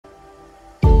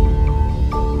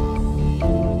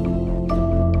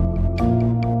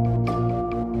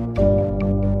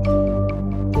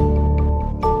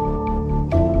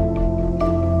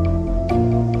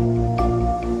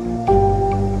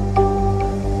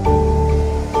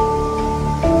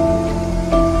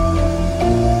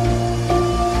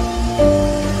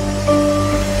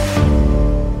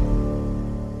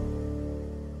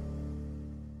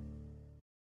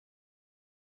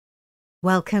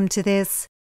Welcome to this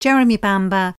Jeremy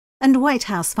Bamber and White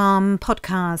House Farm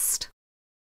podcast.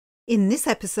 In this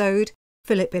episode,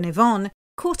 Philip and Yvonne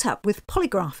caught up with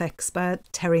polygraph expert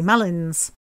Terry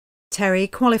Mullins. Terry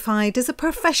qualified as a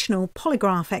professional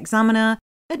polygraph examiner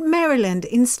at Maryland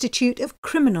Institute of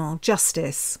Criminal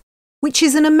Justice, which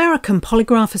is an American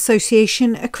Polygraph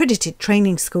Association accredited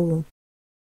training school.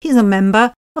 He is a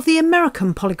member of the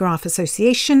American Polygraph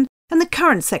Association and the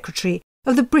current secretary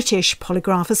of the British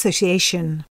Polygraph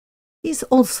Association. He is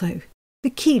also the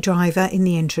key driver in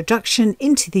the introduction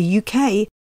into the UK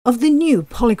of the new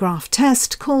polygraph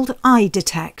test called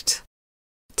detector.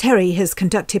 Terry has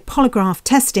conducted polygraph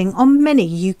testing on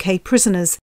many UK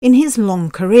prisoners in his long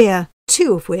career,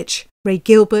 two of which, Ray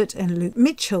Gilbert and Luke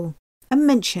Mitchell, are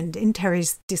mentioned in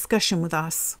Terry's discussion with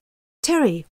us.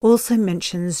 Terry also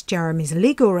mentions Jeremy's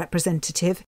legal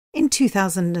representative in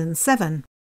 2007.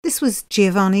 This was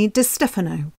Giovanni Di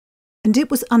Stefano, and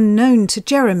it was unknown to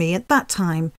Jeremy at that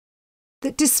time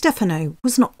that Di Stefano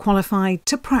was not qualified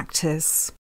to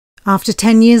practice. After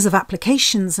 10 years of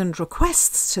applications and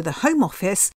requests to the Home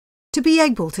Office to be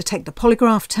able to take the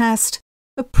polygraph test,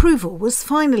 approval was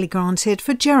finally granted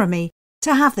for Jeremy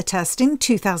to have the test in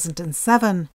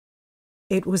 2007.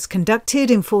 It was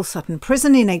conducted in Full Sutton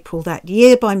Prison in April that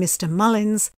year by Mr.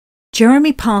 Mullins.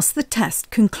 Jeremy passed the test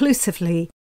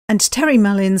conclusively, and Terry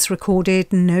Mullins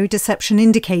recorded no deception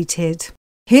indicated.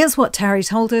 Here's what Terry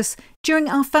told us during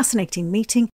our fascinating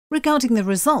meeting regarding the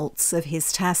results of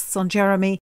his tests on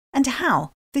Jeremy and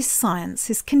how this science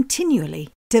is continually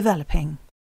developing.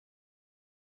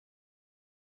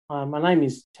 My name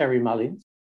is Terry Mullins.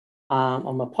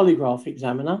 I'm a polygraph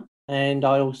examiner, and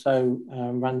I also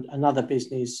run another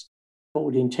business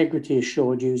called Integrity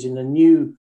Assured using a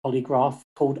new polygraph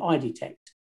called detector.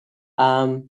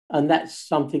 And that's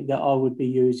something that I would be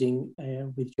using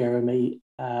with Jeremy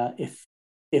if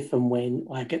and when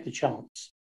I get the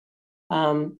chance.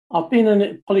 I've been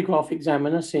a polygraph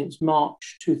examiner since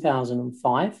March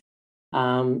 2005.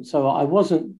 So I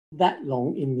wasn't that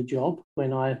long in the job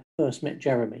when I first met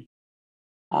Jeremy.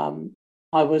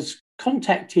 I was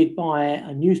contacted by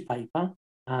a newspaper,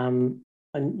 and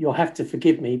you'll have to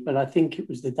forgive me, but I think it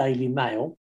was the Daily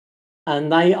Mail.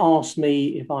 And they asked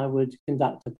me if I would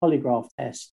conduct a polygraph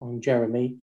test on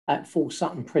Jeremy at Full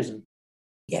Sutton Prison.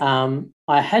 Yeah.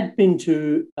 I had been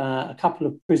to a couple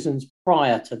of prisons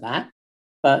prior to that,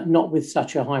 but not with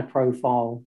such a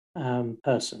high-profile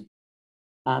person.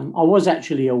 I was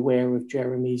actually aware of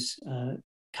Jeremy's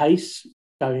case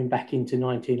going back into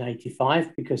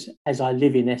 1985 because as I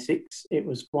live in Essex, it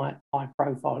was quite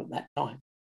high-profile at that time.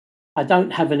 I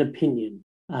don't have an opinion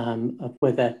of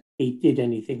whether he did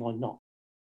anything or not.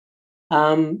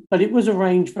 But it was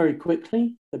arranged very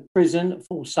quickly. The prison at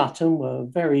Full Sutton were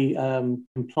very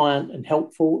compliant and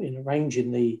helpful in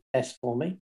arranging the test for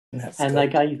me. They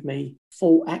gave me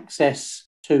full access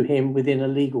to him within a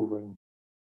legal room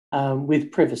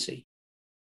with privacy.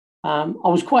 I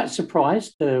was quite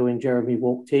surprised when Jeremy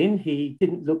walked in. He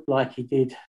didn't look like he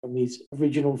did from his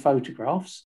original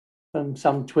photographs from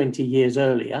some 20 years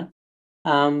earlier.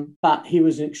 But he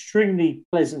was an extremely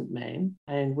pleasant man,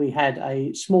 and we had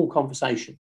a small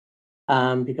conversation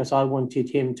because I wanted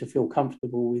him to feel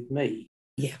comfortable with me,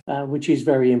 which is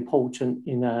very important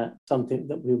in something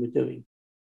that we were doing.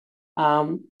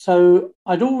 So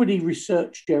I'd already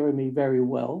researched Jeremy very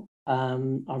well.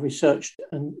 I researched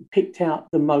and picked out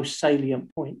the most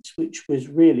salient points, which was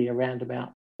really around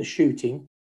about the shooting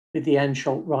with the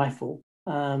Anshalt rifle.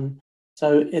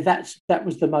 So that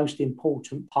was the most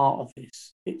important part of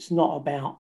this. It's not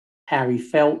about how he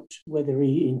felt, whether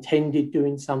he intended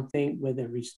doing something, whether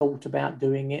he's thought about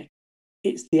doing it.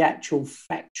 It's the actual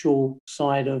factual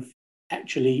side of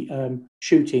actually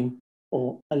shooting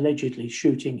or allegedly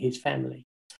shooting his family.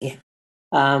 Yeah.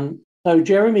 So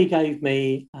Jeremy gave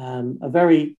me a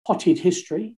very potted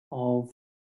history of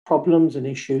problems and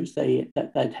issues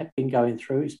that had been going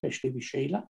through, especially with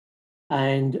Sheila,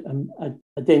 and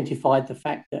identified the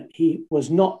fact that he was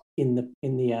not in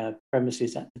the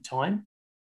premises at the time,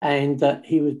 and that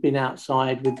he had been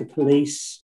outside with the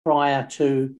police prior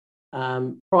to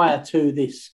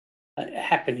this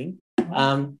happening.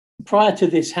 Prior to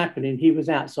this happening, he was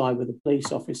outside with a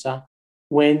police officer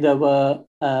when there were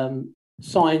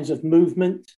signs of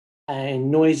movement and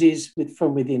noises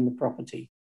from within the property,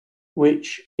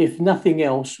 which, if nothing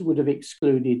else, would have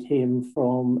excluded him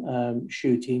from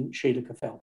shooting Sheila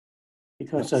Caffell,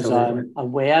 because as I'm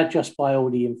aware, just by all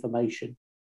the information.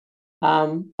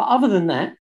 But other than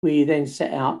that, we then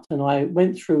set out and I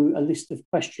went through a list of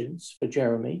questions for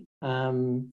Jeremy,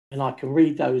 and I can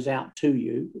read those out to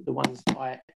you, the ones that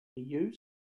I actually used.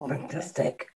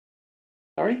 Fantastic.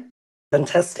 Sorry?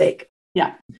 Fantastic.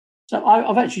 Yeah. So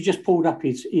I've actually just pulled up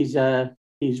his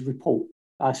report.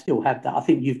 I still have that. I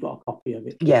think you've got a copy of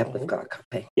it. Yeah, we've got a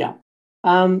copy. Yeah.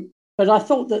 But I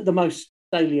thought that the most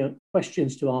salient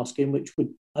questions to ask him, which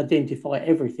would identify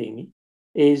everything,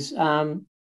 is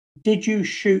did you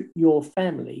shoot your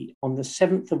family on the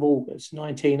 7th of August,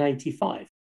 1985?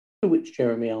 To which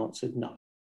Jeremy answered no.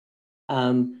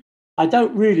 I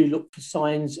don't really look for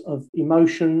signs of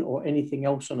emotion or anything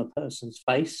else on a person's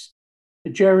face.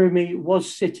 Jeremy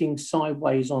was sitting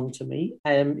sideways onto me.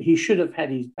 He should have had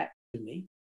his back to me,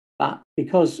 but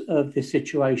because of the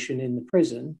situation in the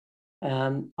prison,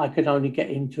 I could only get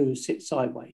him to sit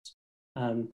sideways.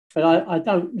 But I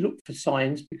don't look for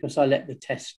signs because I let the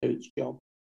test do its job.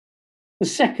 The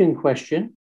second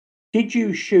question, did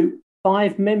you shoot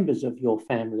 5 members of your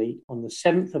family on the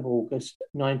 7th of August,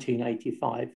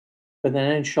 1985 with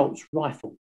an Anschutz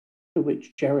rifle? To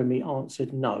which Jeremy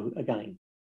answered no again.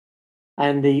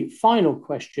 And the final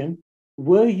question,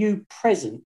 were you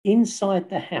present inside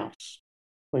the house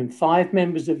when 5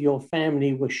 members of your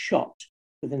family were shot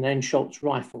with an Anschutz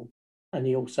rifle? And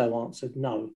he also answered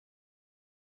no.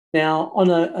 Now, on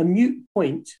a mute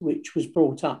point, which was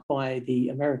brought up by the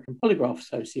American Polygraph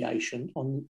Association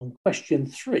on question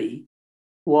 3,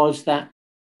 was that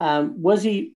was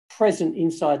he present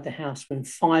inside the house when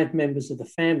 5 members of the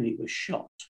family were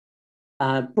shot?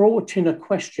 Brought in a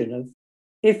question of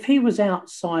if he was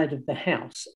outside of the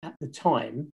house at the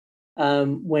time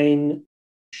when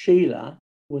Sheila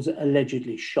was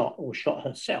allegedly shot or shot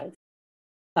herself,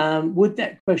 would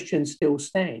that question still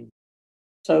stand?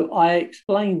 So I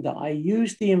explained that I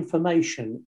used the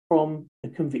information from the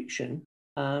conviction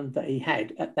that he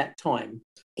had at that time,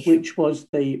 which was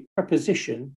the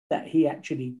preposition that he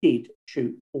actually did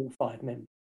shoot all 5 members.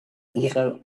 Yeah.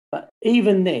 So, but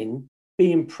even then,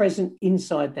 being present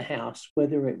inside the house,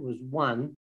 whether it was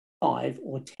 1, 5,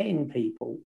 or 10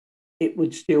 people, it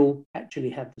would still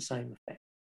actually have the same effect.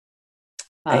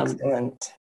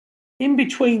 Excellent. In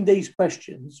between these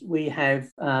questions, we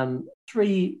have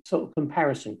 3 sort of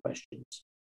comparison questions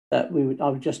that I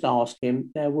would just ask him.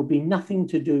 There would be nothing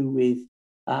to do with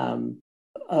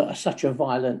such a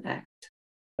violent act,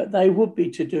 but they would be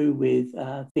to do with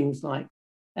things like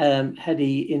had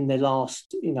he in the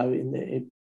last,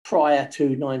 prior to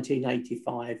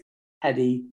 1985, had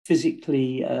he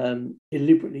physically,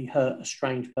 deliberately hurt a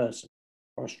strange person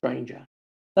or a stranger?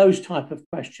 Those type of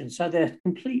questions. So they're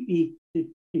completely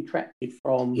detracted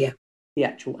from the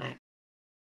actual act.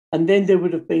 And then there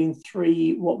would have been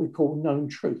 3 what we call known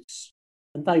truths.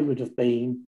 And they would have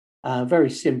been very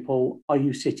simple. Are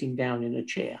you sitting down in a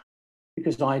chair?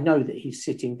 Because I know that he's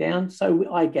sitting down,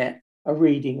 so I get a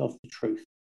reading of the truth.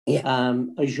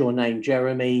 Is your name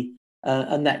Jeremy?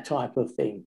 And that type of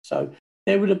thing. So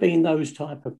there would have been those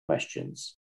type of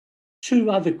questions. 2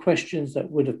 other questions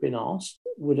that would have been asked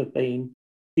would have been,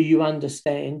 do you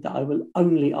understand that I will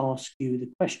only ask you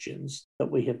the questions that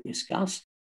we have discussed,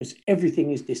 because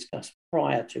everything is discussed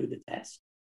prior to the test?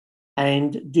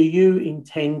 And do you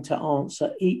intend to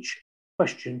answer each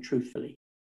question truthfully?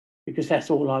 Because that's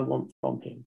all I want from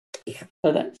him.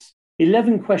 So that's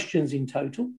 11 questions in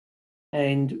total.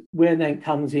 And when that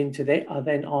comes into that, I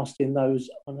then asked him those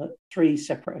on 3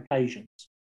 separate occasions.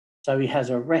 So he has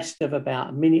a rest of about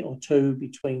a minute or 2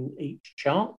 between each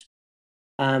chart.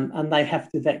 And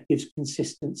that gives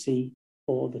consistency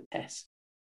for the test.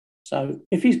 So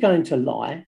if he's going to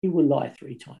lie, he will lie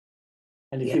 3 times.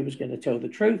 And if he was going to tell the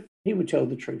truth, he would tell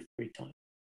the truth 3 times.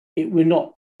 It will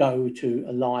not go to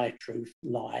a lie, truth,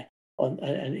 lie,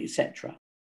 and etc.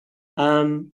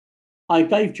 I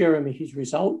gave Jeremy his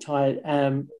result.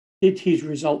 I did his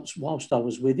results whilst I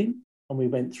was with him, and I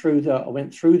went through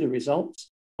the results.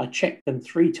 I checked them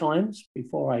 3 times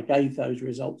before I gave those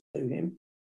results to him.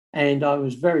 And I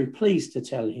was very pleased to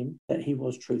tell him that he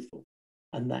was truthful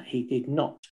and that he did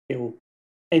not kill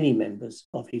any members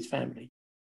of his family,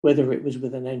 whether it was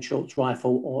with an Anschutz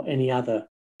rifle or any other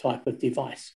type of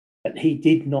device. But he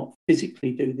did not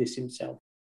physically do this himself.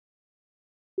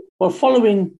 Well,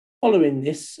 following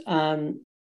this,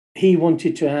 he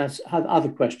wanted to have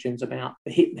other questions about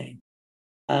the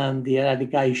hitman, the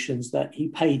allegations that he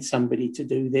paid somebody to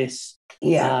do this,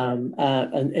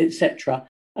 and etc.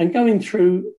 And going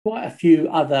through quite a few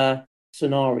other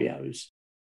scenarios.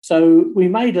 So we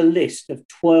made a list of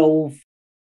 12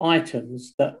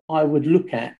 items that I would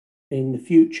look at in the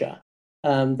future,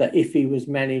 that if he was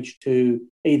managed to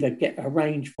either get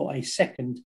arranged for a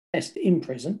second test in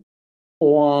prison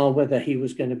or whether he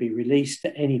was going to be released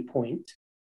at any point,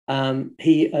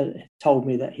 he told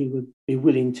me that he would be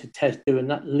willing to do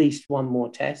at least one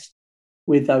more test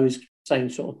with those same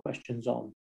sort of questions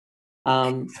on.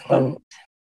 But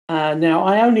now,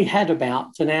 I only had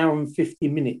about an hour and 50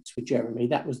 minutes with Jeremy.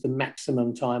 That was the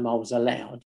maximum time I was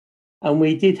allowed. And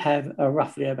we did have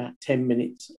roughly about 10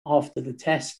 minutes after the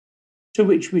test, to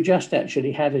which we just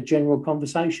actually had a general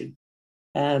conversation.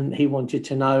 He wanted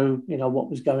to know, what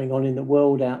was going on in the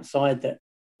world outside that,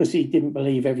 because he didn't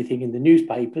believe everything in the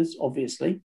newspapers,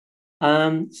 obviously.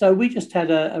 So we just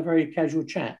had a very casual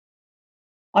chat.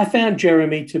 I found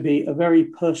Jeremy to be a very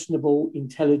personable,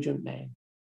 intelligent man.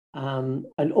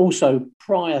 And also,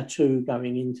 prior to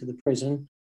going into the prison,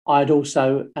 I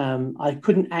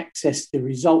couldn't access the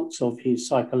results of his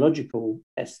psychological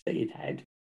tests that he'd had,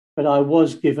 but I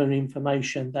was given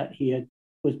information that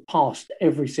was passed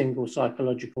every single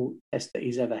psychological test that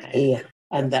he's ever had,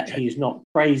 and that he's not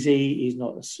crazy, he's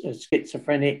not a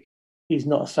schizophrenic, he's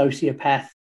not a sociopath,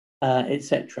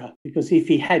 etc. Because if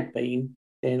he had been,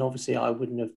 then obviously I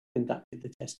wouldn't have conducted the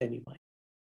test anyway.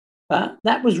 But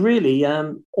that was really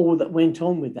all that went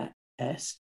on with that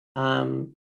test.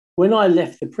 When I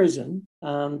left the prison,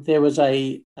 there was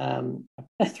a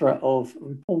plethora of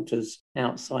reporters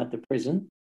outside the prison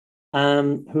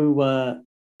who were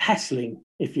hassling,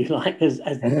 if you like, as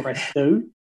the press do.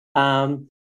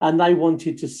 And they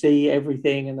wanted to see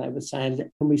everything, and they were saying,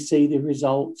 "Can we see the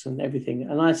results and everything?"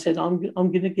 And I said, "I'm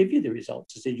going to give you the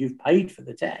results." I said, "You've paid for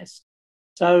the test,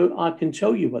 so I can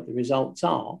tell you what the results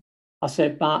are." I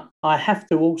said, "But I have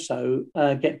to also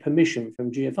get permission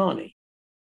from Giovanni."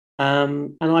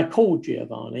 And I called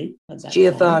Giovanni at that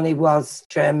Giovanni time. Was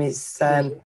Jeremy's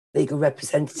legal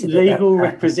representative. Legal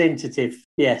representative,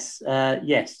 yes,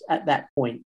 yes, at that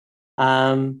point.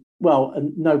 Well,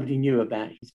 nobody knew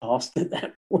about his past at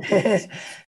that point.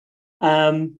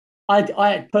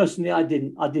 I personally, I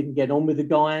didn't get on with the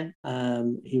guy.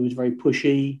 He was very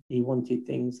pushy. He wanted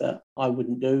things that I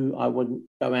wouldn't do. I wouldn't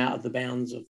go out of the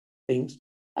bounds of things.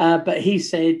 But he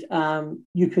said,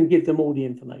 you can give them all the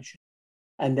information,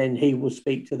 and then he will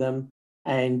speak to them.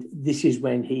 And this is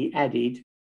when he added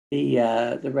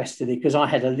the rest of it, because I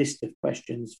had a list of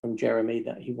questions from Jeremy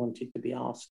that he wanted to be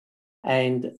asked,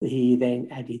 and he then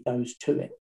added those to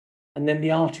it. And then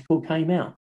the article came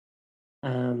out.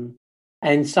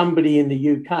 And somebody in the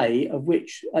UK, of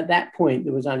which at that point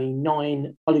there was only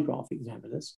 9 polygraph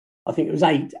examiners, I think it was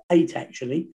eight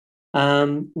actually.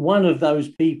 One of those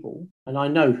people, and I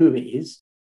know who it is,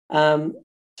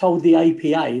 told the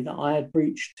APA that I had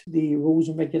breached the rules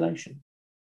and regulations.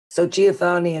 So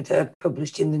Giovanni had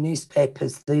published in the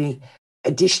newspapers the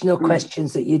additional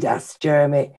questions that you'd asked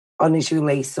Jeremy on his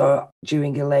release or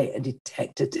during a later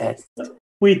detector test.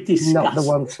 We discussed, not the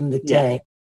ones from the day.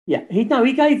 Yeah, he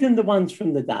gave them the ones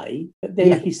from the day, but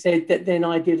then he said that then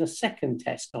I did a second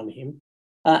test on him,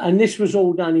 and this was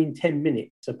all done in 10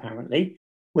 minutes apparently,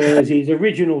 whereas his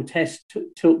original test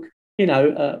took,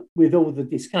 with all the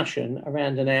discussion,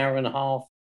 around an hour and a half,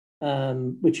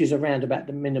 which is around about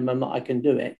the minimum that I can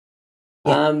do it.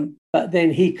 Yeah. But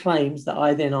then he claims that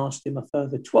I then asked him a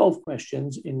further 12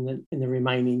 questions in the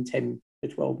remaining 10 to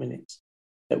 12 minutes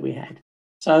that we had.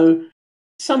 So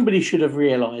somebody should have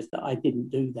realised that I didn't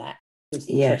do that, because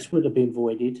the test would have been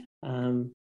voided.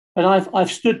 But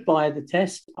I've stood by the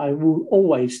test. I will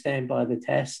always stand by the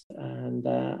test, and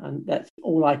that's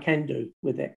all I can do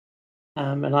with it.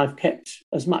 And I've kept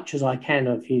as much as I can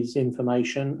of his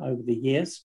information over the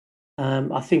years.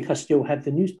 I think I still have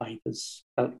the newspapers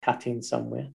cut in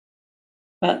somewhere.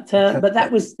 But that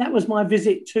was my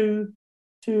visit to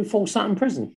Fort Sutton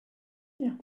Prison.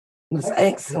 Yeah. That's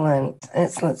excellent.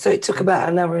 So it took about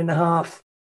an hour and a half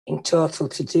in total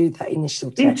to do that initial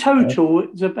test. In total,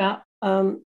 it was about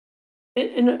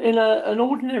in an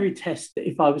ordinary test.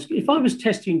 If I was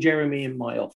testing Jeremy in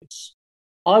my office,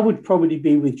 I would probably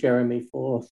be with Jeremy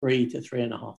for 3 to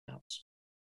 3.5 hours,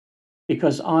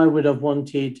 because I would have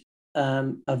wanted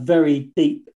a very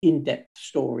deep, in-depth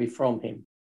story from him.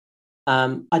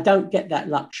 I don't get that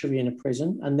luxury in a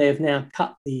prison, and they've now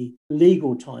cut the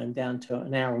legal time down to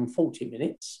an hour and 40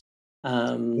 minutes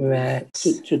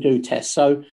to do tests.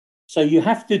 So you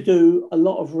have to do a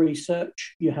lot of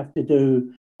research. You have to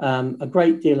do a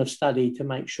great deal of study to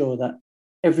make sure that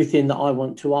everything that I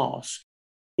want to ask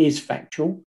is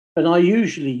factual. But I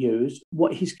usually use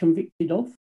what he's convicted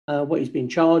of, what he's been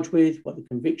charged with, what the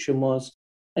conviction was.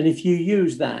 And if you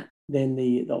use that, then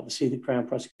obviously the Crown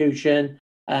prosecution,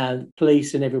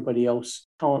 police and everybody else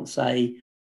can't say,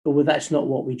 well, that's not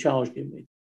what we charged him with.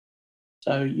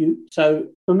 So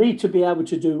for me to be able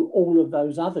to do all of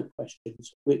those other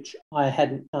questions, which I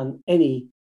hadn't done any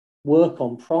work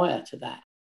on prior to that,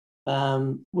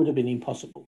 would have been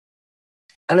impossible.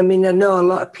 And I mean, I know a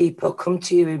lot of people come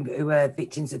to you who are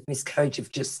victims of miscarriage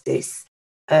of justice,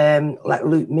 like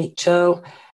Luke Mitchell.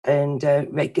 and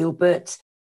Ray Gilbert,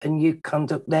 and you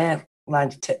conduct their lie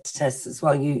detector tests as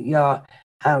well. You're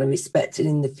highly respected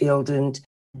in the field, and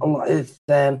a lot of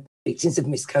victims of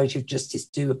miscarriage of justice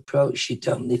do approach you,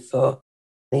 don't they, for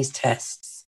these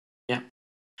tests? Yeah.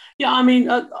 I mean,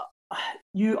 I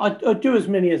do as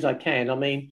many as I can. I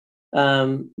mean,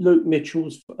 Luke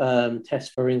Mitchell's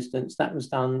test, for instance, that was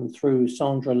done through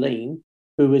Sandra Lean,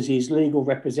 who was his legal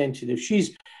representative.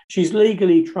 She's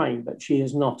legally trained, but she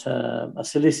is not a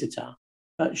solicitor.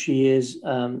 But she is.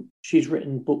 She's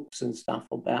written books and stuff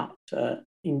about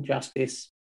injustice,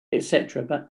 etc.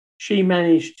 But she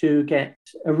managed to get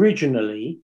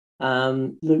originally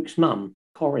Luke's mum,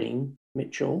 Corinne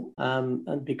Mitchell,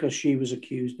 and because she was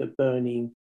accused of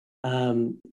burning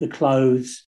the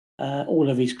clothes, all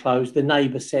of his clothes. The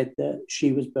neighbour said that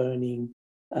she was burning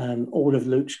all of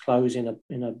Luke's clothes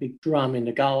in a big drum in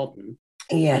the garden,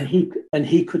 and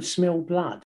he could smell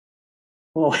blood.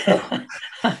 Well,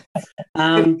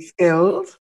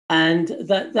 skilled. And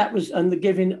that was, and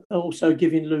giving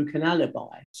Luke an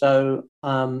alibi. So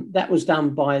that was done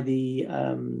by the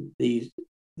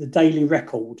Daily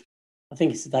Record. I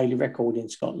think it's the Daily Record in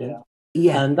Scotland.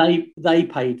 Yeah. And they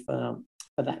paid for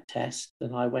that test,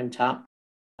 and I went up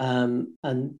and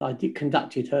I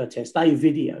conducted her test. They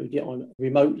videoed it on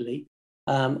remotely.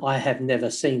 I have never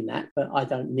seen that, but I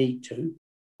don't need to.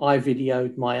 I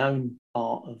videoed my own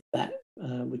part of that,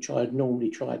 which I'd normally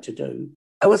try to do.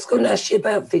 I was going to ask you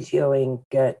about videoing,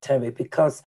 Terry,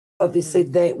 because obviously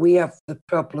we have the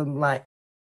problem, like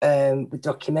with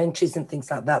documentaries and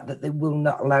things like that they will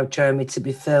not allow Jeremy to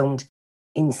be filmed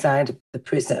inside the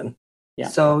prison. Yeah.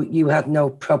 So you had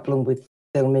no problem with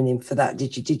filming him for that,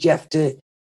 did you? Did you have to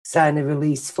sign a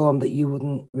release form that you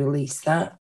wouldn't release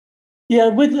that? Yeah,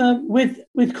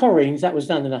 with Corinne's, that was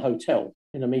done in a hotel,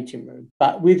 in a meeting room.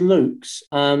 But with Luke's,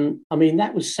 I mean,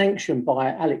 that was sanctioned by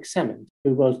Alex Salmond,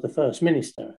 who was the First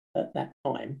Minister at that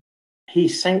time. He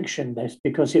sanctioned this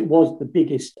because it was the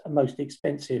biggest and most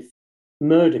expensive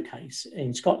murder case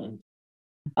in Scotland.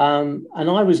 And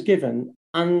I was given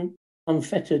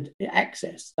unfettered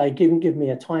access. They didn't give me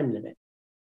a time limit.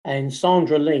 And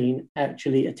Sandra Lean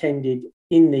actually attended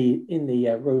in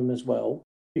the room as well,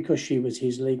 because she was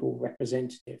his legal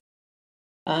representative.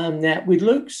 Now, with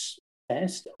Luke's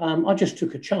test, I just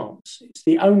took a chance. It's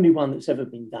the only one that's ever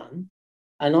been done.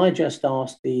 And I just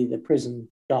asked the prison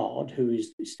guard, who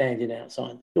is standing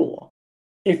outside the door,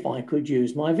 if I could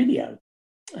use my video,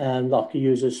 like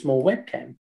use a small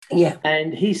webcam. Yeah.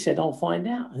 And he said, I'll find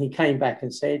out. And he came back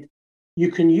and said,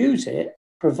 you can use it,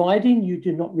 providing you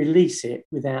do not release it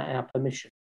without our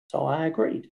permission. So I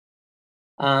agreed.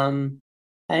 And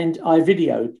I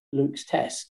videoed Luke's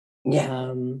test.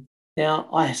 Yeah. Now,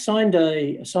 I signed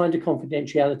a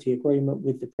confidentiality agreement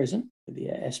with the prison, with the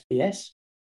SPS,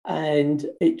 and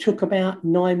it took about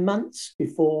 9 months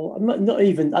before, not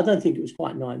even, I don't think it was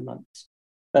quite 9 months,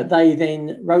 but they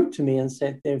then wrote to me and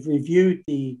said they've reviewed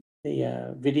the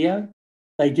video.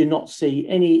 They do not see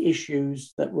any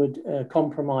issues that would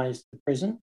compromise the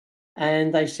prison.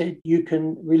 And they said, you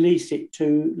can release it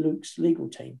to Luke's legal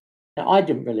team. Now, I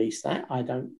didn't release that. I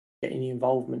don't get any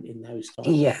involvement in those types.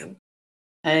 Yeah.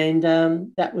 And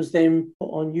that was then put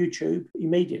on YouTube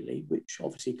immediately, which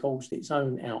obviously caused its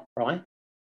own outcry.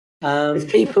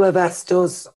 People have asked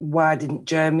us, why didn't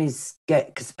Jeremy's get,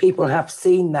 because people have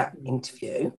seen that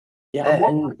interview. Yeah.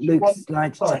 And Luke's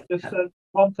lied to take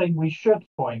one thing we should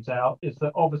point out is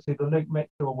that obviously the Luke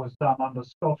Mitchell was done under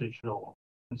Scottish law.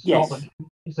 And Scotland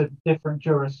is a different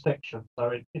jurisdiction,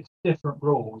 so it's different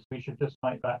rules. We should just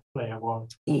make that clear.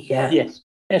 Yes,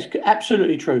 that's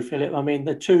absolutely true, Philip. I mean,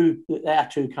 our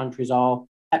two countries are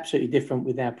absolutely different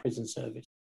with our prison service.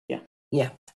 Yeah.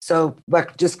 Yeah. So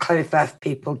just clarify for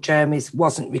people, Jeremy's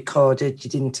wasn't recorded. You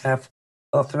didn't have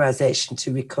authorization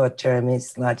to record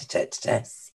Jeremy's lie detector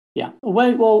tests. Yeah.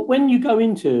 Well, when you go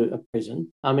into a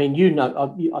prison, I mean,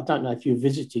 I don't know if you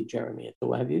visited Jeremy at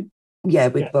all, have you? Yeah,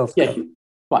 we've both. Yeah,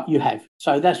 right, you have.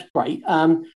 So that's great.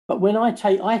 But when I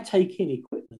take in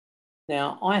equipment,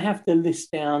 now I have to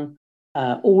list down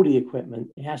all the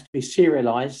equipment. It has to be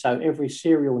serialized, so every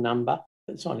serial number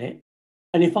that's on it.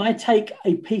 And if I take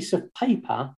a piece of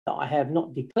paper that I have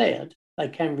not declared, they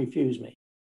can refuse me.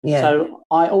 Yeah. So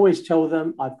I always tell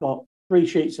them I've got 3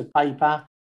 sheets of paper,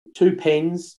 2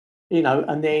 pens,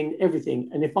 and then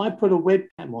everything. And if I put a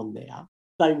webcam on there,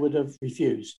 they would have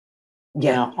refused.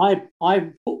 Yeah. Now,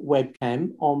 I put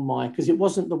webcam on because it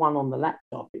wasn't the one on the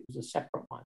laptop, it was a separate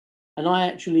one. And I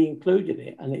actually included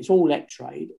it, and it's all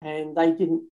x-rayed, and they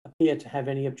didn't appear to have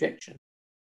any objection.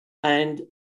 And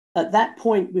at that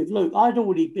point with Luke, I'd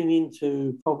already been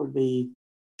into probably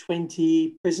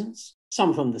 20 prisons, some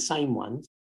of them the same ones.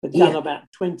 but done about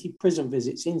 20 prison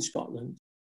visits in Scotland.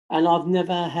 And I've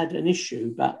never had an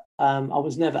issue, but I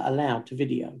was never allowed to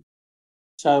video.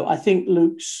 So I think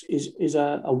Luke's is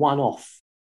a one-off.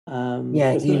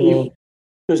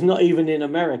 Because not even in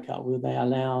America will they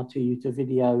allow you to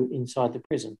video inside the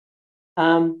prison.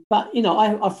 But, you know,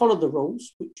 I follow the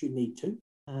rules, which you need to.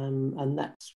 And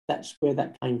that's where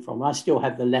that came from. I still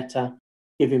have the letter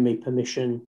giving me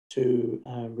permission to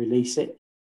release it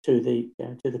to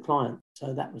the client.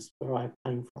 So that was where I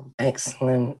came from.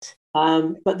 Excellent.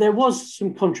 But there was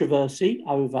some controversy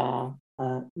over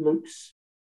Luke's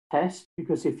test,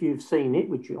 because if you've seen it,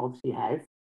 which you obviously have,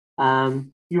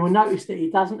 you will notice that he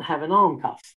doesn't have an arm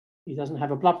cuff. He doesn't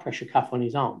have a blood pressure cuff on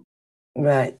his arm.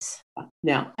 Right.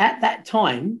 Now, at that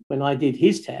time, when I did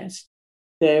his test,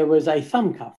 there was a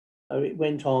thumb cuff. So it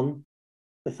went on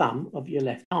the thumb of your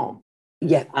left arm.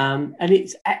 Yeah. And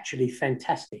it's actually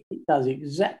fantastic. It does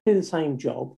exactly the same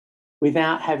job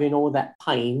without having all that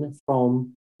pain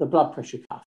from the blood pressure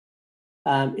cuff.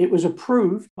 It was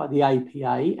approved by the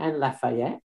APA and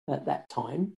Lafayette at that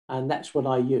time, and that's what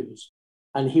I used.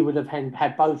 And he would have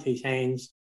had both his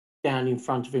hands down in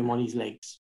front of him on his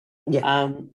legs. Yeah.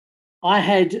 I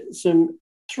had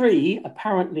three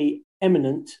apparently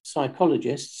eminent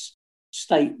psychologists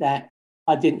state that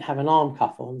I didn't have an arm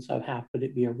cuff on, so how could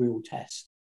it be a real test?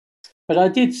 But I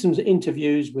did some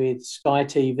interviews with Sky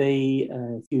TV,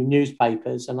 a few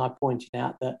newspapers, and I pointed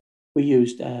out that we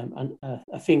used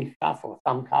a finger cuff or a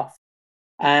thumb cuff.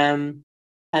 And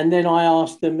then I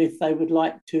asked them if they would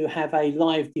like to have a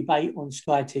live debate on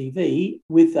Sky TV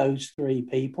with those three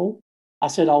people. I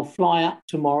said, I'll fly up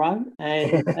tomorrow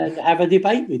and have a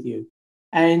debate with you.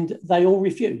 And they all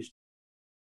refused.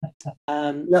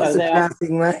 Not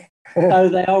surprisingly. So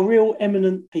they are real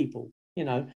eminent people, you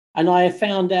know. And I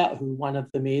found out who one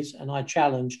of them is, and I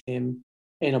challenged him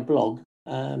in a blog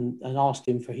and asked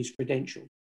him for his credentials,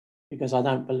 because I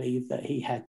don't believe that he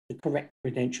had the correct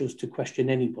credentials to question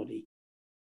anybody.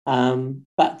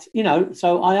 But, you know,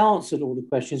 so I answered all the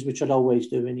questions, which I'd always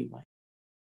do anyway.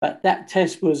 But that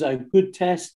test was a good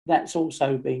test. That's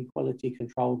also been quality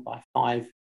controlled by 5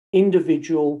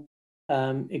 individual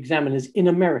examiners in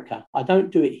America. I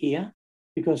don't do it here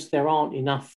because there aren't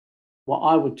enough what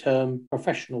I would term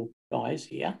professional guys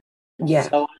here. Yeah.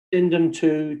 So I send them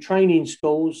to training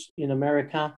schools in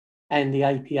America and the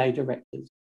APA directors.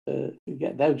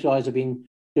 Those guys have been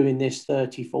doing this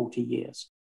 30, 40 years.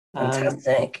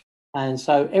 Fantastic. And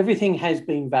so everything has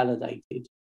been validated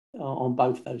on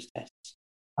both those tests.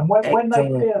 And when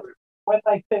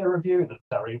they peer review them,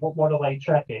 Terry, what are they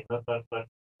checking? That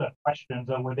questions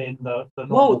are within the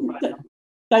normal. Well,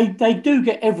 they do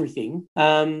get everything,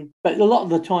 but a lot of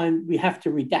the time we have to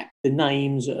redact the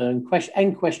names and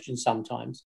questions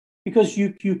sometimes, because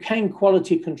you can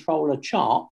quality control a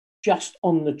chart just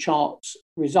on the chart's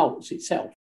results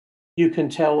itself. You can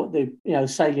tell the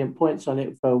salient points on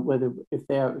it for whether, if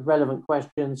they're relevant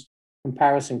questions,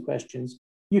 comparison questions.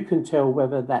 You can tell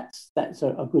whether that's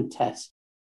a good test.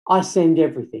 I send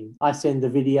everything. I send the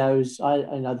videos.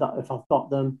 If I've got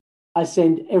them, I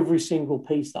send every single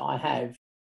piece that I have,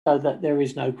 so that there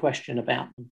is no question about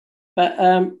them. But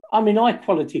I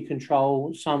quality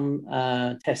control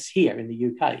some tests here in the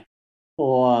UK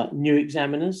for new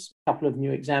examiners, a couple of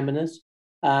new examiners,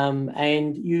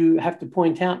 and you have to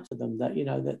point out to them that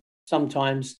that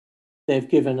sometimes they've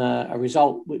given a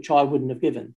result which I wouldn't have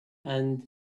given, and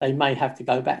they may have to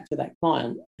go back to that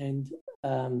client and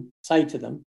say to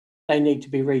them they need to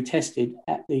be retested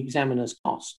at the examiner's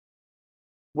cost.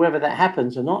 Whether that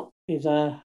happens or not is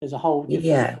a whole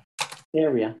different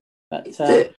area. But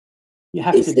you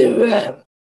have to do it.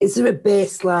 Is there a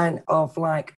baseline of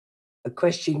like a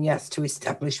question you ask to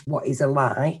establish what is a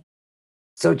lie?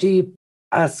 So do you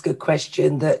ask a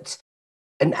question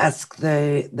and ask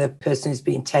the person who's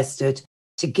being tested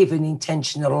to give an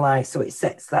intentional lie, so it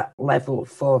sets that level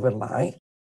for a lie?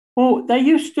 Well, they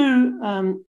used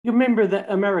to. You remember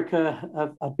that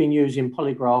America have been using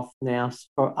polygraph now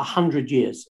for 100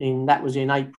 years. That was in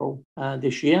April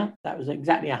this year. That was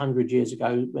exactly 100 years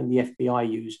ago when the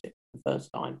FBI used it the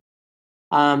first time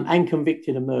and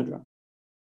convicted a murderer.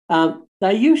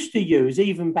 They used to use,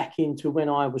 even back into when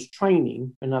I was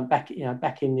training, and back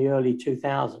in the early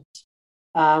 2000s,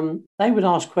 they would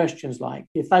ask questions like,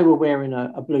 if they were wearing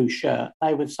a blue shirt,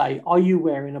 they would say, "Are you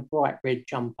wearing a bright red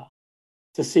jumper?"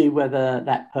 to see whether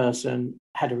that person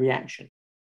had a reaction.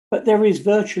 But there is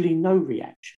virtually no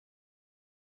reaction,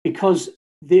 because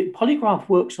the polygraph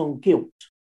works on guilt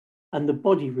and the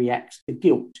body reacts to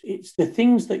guilt. It's the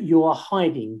things that you are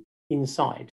hiding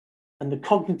inside and the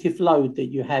cognitive load that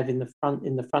you have in the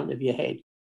front of your head.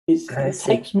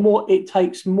 It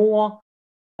takes more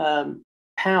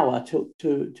power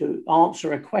to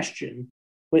answer a question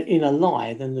in a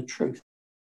lie than the truth.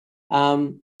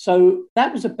 So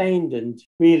that was abandoned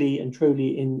really and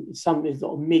truly in some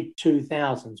sort of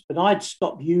mid-2000s, but I'd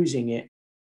stopped using it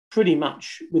pretty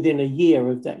much within a year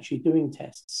of actually doing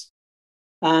tests.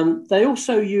 They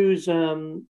also use,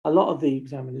 a lot of the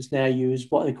examiners now use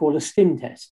what they call a STIM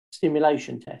test,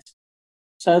 stimulation test.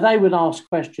 So they would ask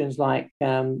questions like,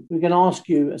 we're going to ask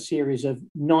you a series of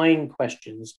 9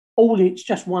 questions. It's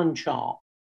just one chart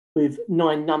with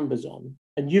 9 numbers on,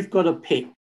 and you've got to pick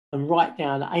and write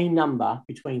down a number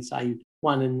between, say,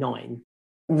 1 and 9.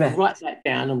 Right. Write that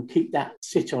down and keep that,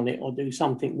 sit on it or do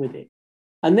something with it.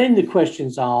 And then the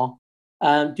questions are,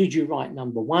 did you write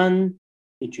number 1?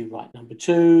 Did you write number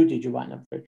 2? Did you write number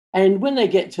 3? And when they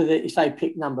get to say,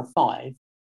 pick number 5,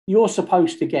 you're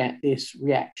supposed to get this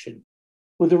reaction.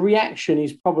 Well, the reaction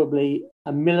is probably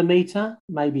a millimetre,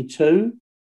 maybe 2,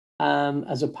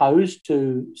 as opposed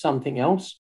to something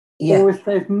else. Yeah. Or if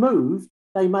they've moved,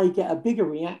 they may get a bigger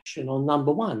reaction on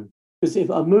number 1, because if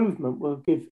a movement will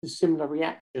give a similar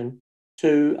reaction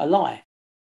to a lie.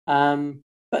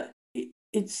 But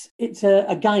it's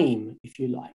a game, if you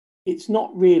like. It's not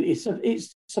really.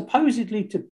 It's supposedly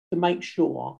to make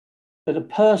sure that a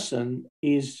person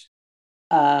is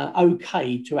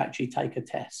okay to actually take a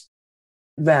test.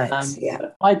 Right. Yeah.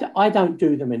 I don't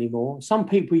do them anymore. Some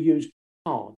people use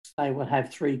cards. They will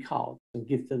have 3 cards and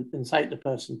give them and say to the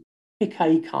person, pick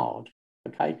a card.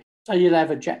 Okay. So you'll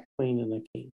have a jack, queen, and a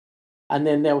king. And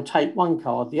then they'll take one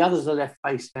card, the others are left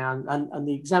face down, and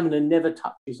the examiner never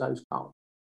touches those cards.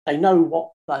 They know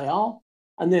what they are,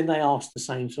 and then they ask the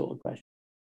same sort of question.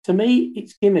 To me,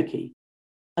 it's gimmicky.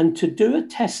 And to do a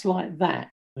test like that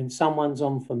when someone's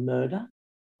on for murder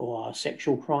or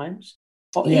sexual crimes,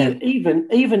 or even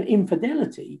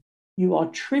infidelity, you are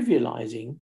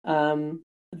trivializing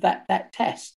that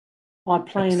test by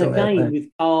playing a game with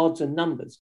cards and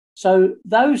numbers. So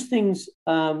those things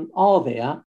are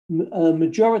there. A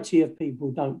majority of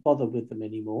people don't bother with them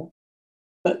anymore.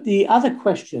 But the other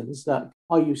questions that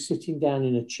are you sitting down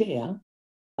in a chair?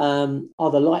 Are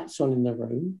the lights on in the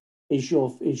room? Is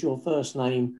your first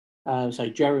name, say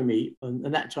Jeremy,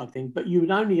 and that type of thing? But you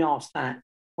would only ask that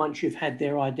once you've had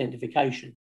their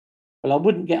identification. Well, I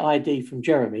wouldn't get ID from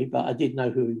Jeremy, but I did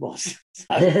know who he was.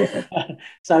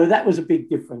 So that was a big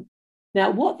difference.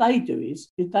 Now, what they do is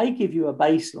they give you a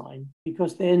baseline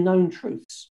because they're known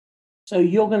truths. So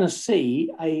you're going to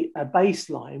see a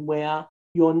baseline where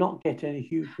you're not getting a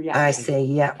huge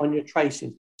reaction on your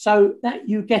tracing. So that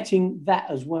you're getting that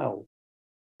as well.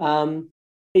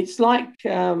 It's like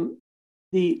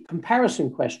the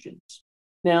comparison questions.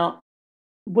 Now,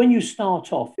 when you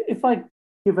start off, if I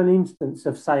give an instance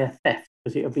of, say, a theft,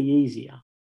 because it'll be easier.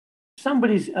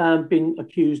 Somebody's been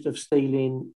accused of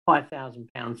stealing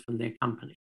 £5,000 from their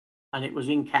company, and it was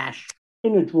in cash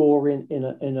in a drawer in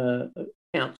a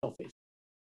accounts office.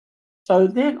 So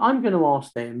then I'm going to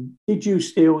ask them, did you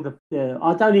steal the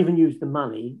I don't even use the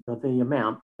money or the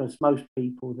amount, because most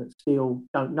people that steal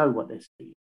don't know what they're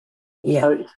stealing. Yeah.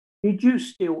 So did you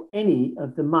steal any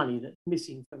of the money that's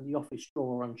missing from the office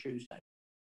drawer on Tuesday?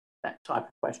 That type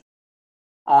of question.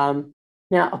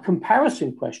 Now, a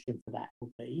comparison question for that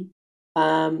would be,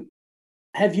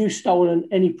 have you stolen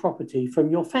any property from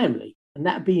your family? And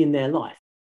that'd be in their life.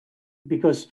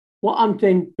 Because what I'm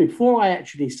doing, before I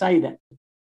actually say that,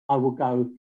 I will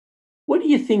go, what do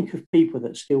you think of people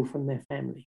that steal from their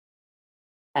family?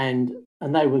 And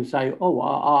they would say,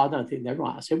 I don't think they're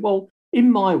right. I said, well, in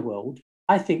my world,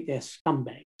 I think they're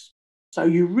scumbags. So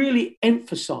you really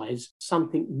emphasize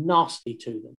something nasty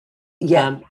to them.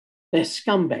 Yeah. They're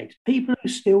scumbags. People who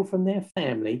steal from their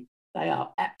family, they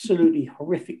are absolutely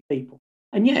horrific people.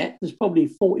 And yet there's probably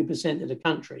 40% of the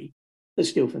country that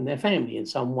steal from their family in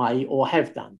some way or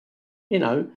have done. You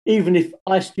know, even if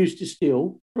I used to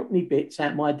steal Brookney bits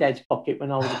out my dad's pocket when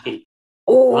I was a kid.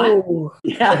 Oh, right?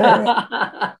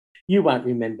 Yeah. You won't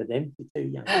remember them. You're too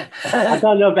young. I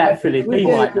don't know about Philip. He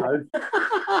might know.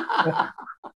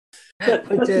 but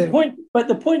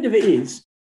the point of it is,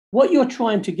 what you're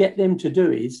trying to get them to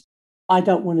do is, I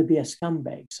don't want to be a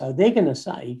scumbag. So they're going to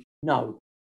say no.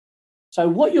 So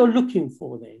what you're looking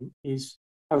for then is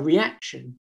a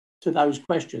reaction to those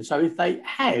questions. So if they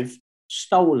have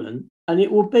stolen, and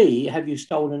it will be, have you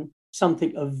stolen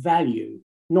something of value,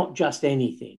 not just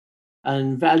anything?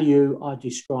 And value I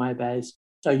describe as,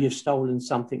 so you've stolen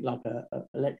something like a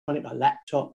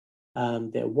laptop,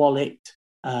 their wallet,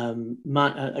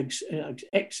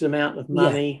 X amount of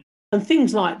money, and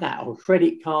things like that, or a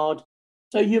credit card.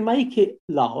 So you make it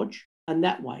large, and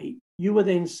that way you will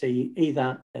then see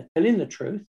either they're telling the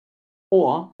truth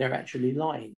or they're actually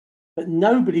lying. But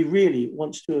nobody really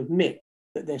wants to admit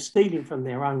that they're stealing from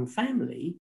their own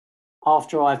family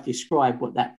after I've described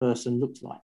what that person looks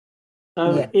like.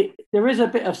 So there is a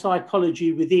bit of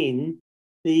psychology within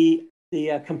the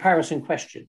comparison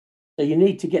question. So you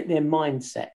need to get their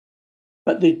mindset.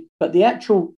 But the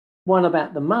actual one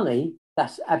about the money,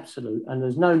 that's absolute, and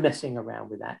there's no messing around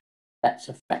with that. That's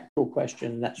a factual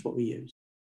question, and that's what we use.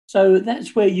 So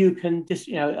that's where you can just,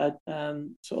 sort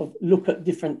of look at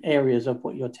different areas of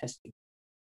what you're testing.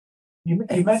 You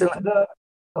mentioned,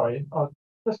 sorry, I was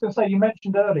just going to say, you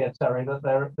mentioned earlier, Terry, that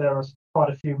there are quite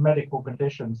a few medical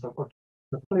conditions that would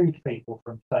preclude people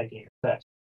from taking a test.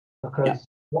 Because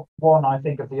one, I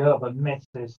think, of the urban myths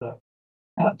is that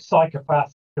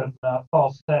psychopaths can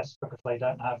pass tests because they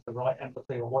don't have the right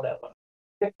empathy or whatever.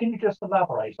 Can you just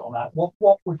elaborate on that?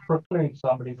 What would preclude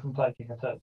somebody from taking a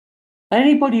test?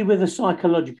 Anybody with a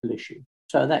psychological issue,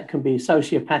 so that can be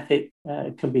sociopathic,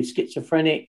 it can be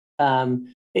schizophrenic,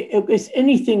 it's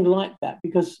anything like that,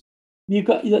 because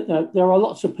there are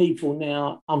lots of people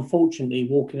now, unfortunately,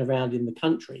 walking around in the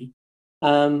country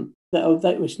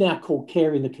that was now called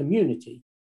care in the community.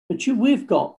 But we've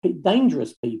got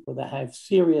dangerous people that have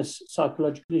serious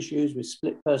psychological issues with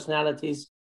split personalities.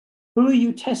 Who are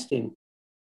you testing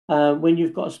when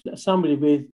you've got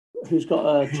somebody who's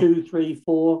got 2, 3,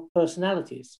 4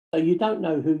 personalities? So you don't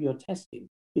know who you're testing.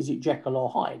 Is it Jekyll or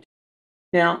Hyde?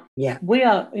 Now, we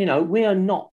are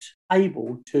not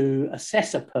able to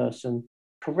assess a person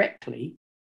correctly,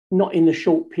 not in the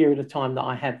short period of time that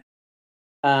I have.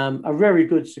 A very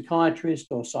good psychiatrist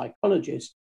or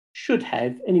psychologist should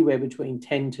have anywhere between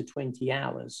 10 to 20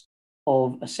 hours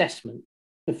of assessment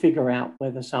to figure out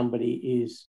whether somebody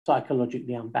is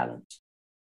psychologically unbalanced.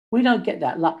 We don't get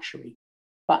that luxury.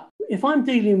 But if I'm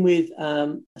dealing with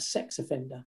a sex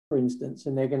offender, for instance,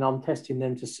 and I'm testing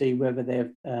them to see whether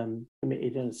they've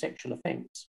committed a sexual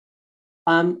offence,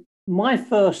 my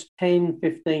first 10,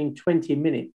 15, 20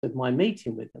 minutes of my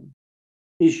meeting with them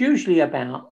is usually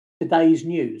about today's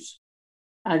news.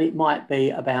 And it might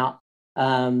be about,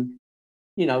 because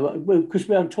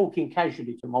I'm talking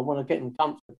casually to them, I want to get them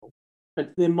comfortable.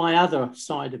 But then my other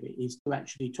side of it is to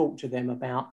actually talk to them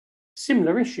about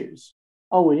similar issues.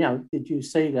 Oh, did you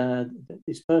see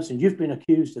this person? You've been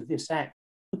accused of this act.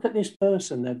 Look at this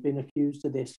person. They've been accused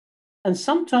of this. And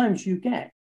sometimes you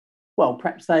get, well,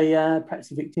 perhaps the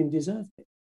victim deserved it.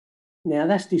 Now,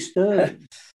 that's disturbing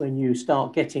when you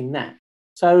start getting that.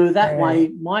 So that way,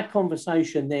 my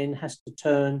conversation then has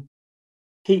to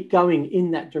keep going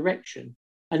in that direction.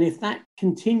 And if that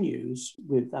continues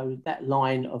with that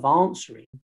line of answering,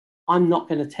 I'm not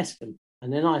going to test them.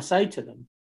 And then I say to them,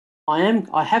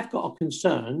 I have got a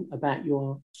concern about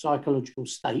your psychological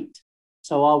state.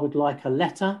 So I would like a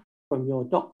letter from your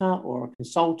doctor or a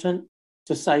consultant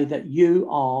to say that you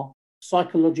are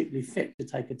psychologically fit to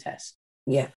take a test.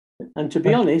 Yeah. And to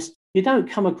be honest, you don't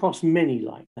come across many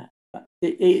like that. But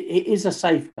it is a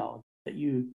safeguard that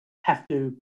you have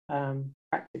to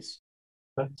practice.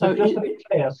 But just to be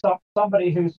clear,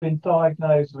 somebody who's been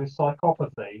diagnosed with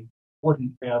psychopathy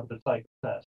wouldn't be able to take the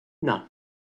test. No.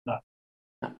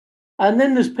 And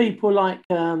then there's people like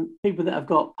people that have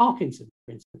got Parkinson's,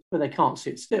 for instance, where they can't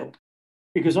sit still.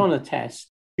 Because on a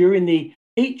test,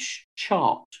 each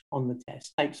chart on the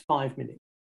test takes 5 minutes.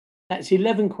 That's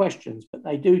 11 questions, but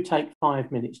they do take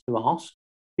 5 minutes to ask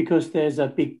because there's a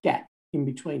big gap in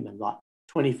between them, like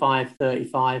 25,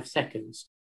 35 seconds.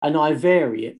 And I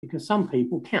vary it because some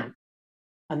people count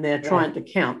and they're trying to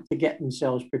count to get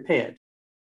themselves prepared.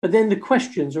 But then the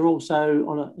questions are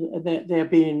also they're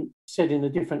being said in a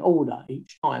different order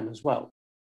each time as well.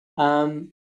 So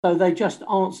they just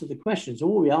answer the questions.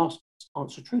 All we ask is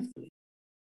answer truthfully.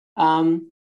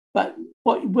 But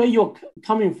where you're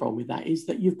coming from with that is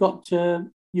that you've got to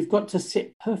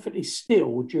sit perfectly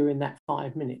still during that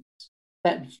 5 minutes.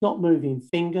 That's not moving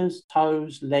fingers,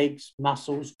 toes, legs,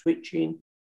 muscles, twitching.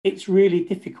 It's really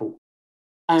difficult.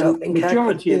 Don't think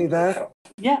majority I can do that.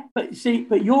 Yeah,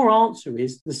 but your answer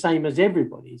is the same as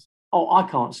everybody's. Oh, I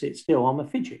can't sit still. I'm a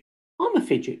fidget.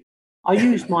 I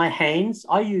use my hands.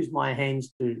 I use my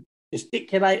hands to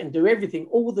gesticulate and do everything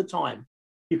all the time.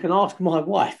 You can ask my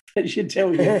wife, and she'll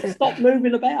tell you, stop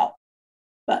moving about.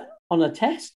 But on a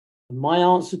test, my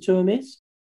answer to them is,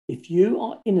 if you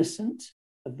are innocent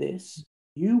of this,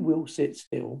 you will sit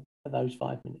still for those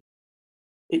 5 minutes.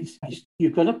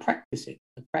 You've got to practice it.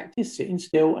 Practice sitting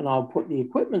still, and I'll put the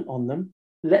equipment on them,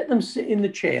 let them sit in the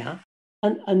chair,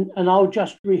 and I'll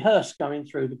just rehearse going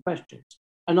through the questions.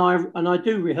 And I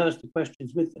do rehearse the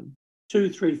questions with them 2,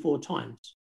 3, 4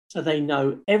 times, so they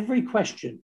know every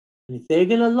question. And if they're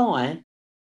going to lie,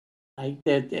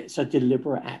 it's a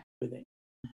deliberate act with it.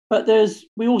 But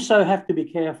we also have to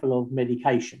be careful of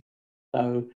medication.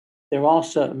 So there are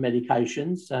certain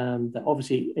medications that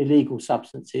obviously illegal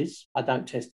substances. I don't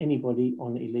test anybody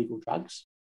on illegal drugs.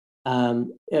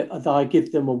 I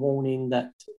give them a warning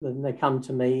that when they come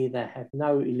to me, they have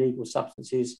no illegal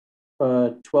substances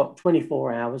for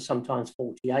 24 hours, sometimes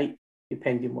 48,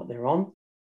 depending what they're on.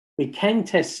 We can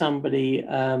test somebody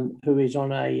who is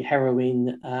on a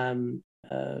heroin. I'm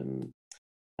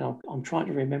trying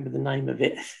to remember the name of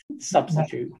it.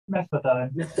 Substitute.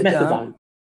 Methadone.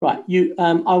 Right.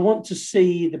 I want to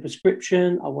see the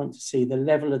prescription. I want to see the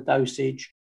level of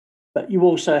dosage. But you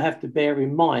also have to bear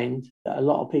in mind that a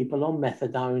lot of people on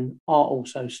methadone are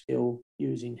also still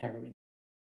using heroin.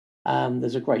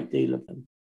 There's a great deal of them.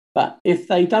 But if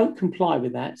they don't comply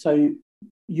with that, so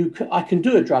I can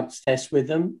do a drugs test with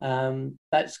them.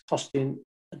 That's costing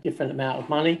a different amount of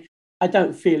money. I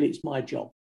don't feel it's my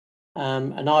job.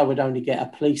 And I would only get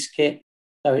a police kit.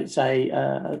 So it's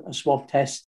a swab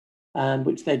test,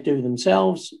 which they do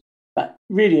themselves. But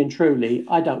really and truly,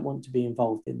 I don't want to be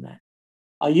involved in that.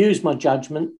 I use my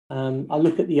judgment. I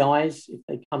look at the eyes. If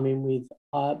they come in with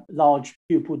large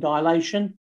pupil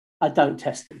dilation, I don't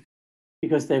test them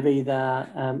because they're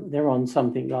either they're on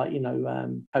something like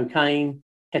cocaine,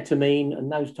 ketamine,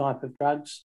 and those type of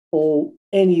drugs, or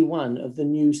any one of the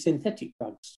new synthetic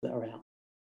drugs that are out.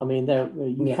 I mean,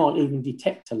 you can't even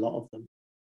detect a lot of them.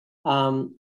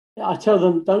 I tell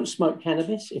them, don't smoke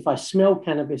cannabis. If I smell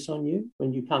cannabis on you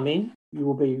when you come in, you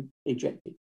will be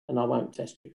ejected, and I won't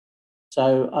test you.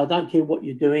 So I don't care what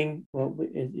you're doing. Well,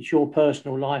 it's your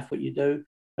personal life, what you do,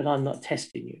 but I'm not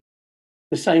testing you.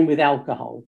 The same with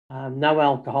alcohol. No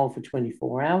alcohol for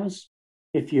 24 hours.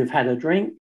 If you've had a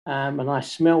drink and I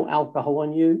smell alcohol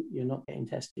on you, you're not getting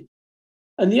tested.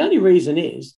 And the only reason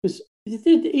is because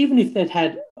even if they'd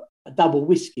had a double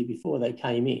whiskey before they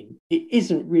came in, it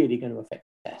isn't really going to affect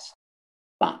the test.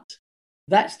 But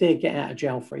that's their get out of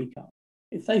jail free card.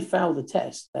 If they fail the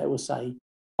test, they will say,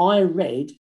 I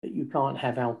read that you can't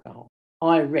have alcohol.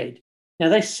 I read. Now,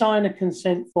 they sign a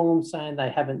consent form saying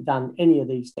they haven't done any of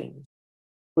these things,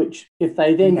 which if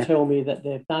they then tell me that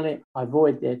they've done it, I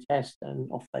void their test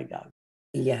and off they go.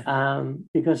 Yeah.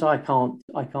 Because I can't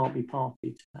be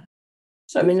party to that.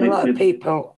 So I mean, a lot of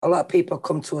people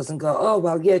come to us and go, oh,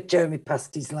 well, yeah, Jeremy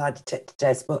passed his lie detector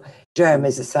test, but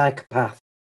Jeremy's a psychopath.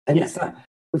 And it's like,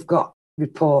 we've got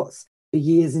reports for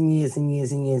years and years and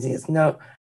years and years. He's not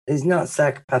a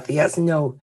psychopath. He has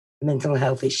no mental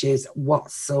health issues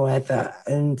whatsoever.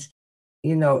 And,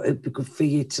 it'd be good for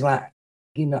you to add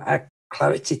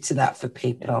clarity to that for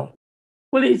people. Yeah.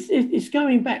 Well, it's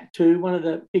going back to one of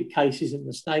the big cases in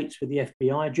the States with the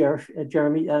FBI,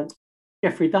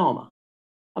 Jeffrey Dahmer.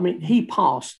 I mean, he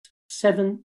passed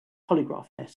 7 polygraph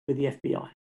tests with the FBI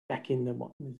back in the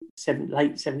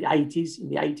late 70s, 80s, in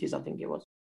the 80s, I think it was.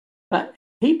 But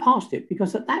he passed it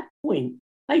because at that point,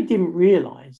 they didn't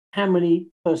realise how many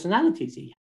personalities he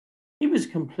had. He was a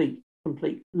complete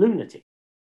lunatic.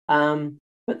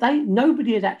 But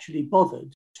nobody had actually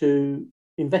bothered to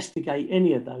investigate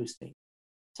any of those things.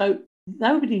 So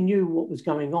nobody knew what was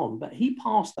going on, but he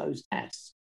passed those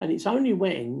tests. And it's only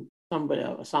when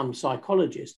some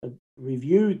psychologist had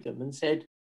reviewed them and said,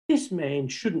 this man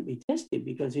shouldn't be tested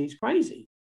because he's crazy.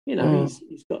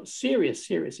 He's got serious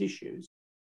issues.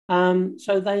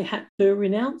 So they had to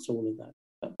renounce all of that.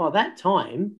 But by that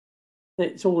time,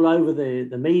 it's all over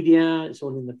the media, it's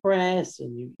all in the press,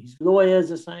 and his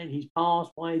lawyers are saying he's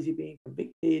passed, why is he being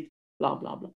convicted, blah,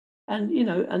 blah, blah. And,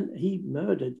 and he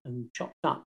murdered and chopped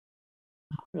up,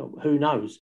 who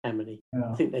knows how many.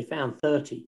 I think they found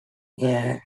 30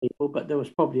 people, but there was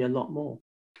probably a lot more.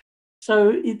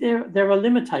 So there are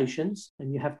limitations,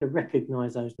 and you have to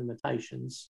recognise those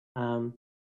limitations in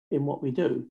what we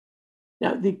do.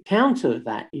 Now, the counter to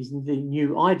that is the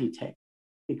new eye detector,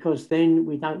 because then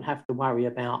we don't have to worry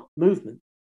about movement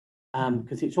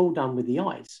because it's all done with the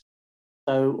eyes.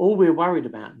 So all we're worried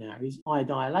about now is eye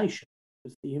dilation,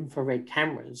 because the infrared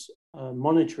cameras are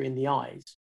monitoring the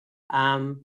eyes.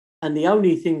 And the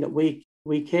only thing that we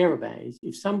care about is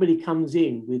if somebody comes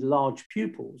in with large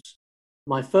pupils,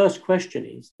 my first question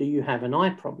is, do you have an eye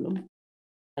problem?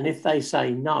 And if they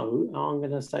say no, I'm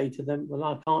going to say to them, well,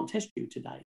 I can't test you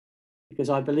today because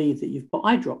I believe that you've put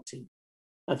eye drops in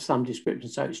of some description.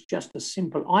 So it's just a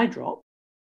simple eye drop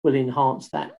will enhance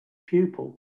that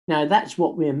pupil. Now, that's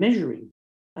what we're measuring.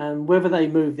 Whether they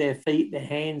move their feet, their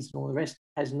hands, and all the rest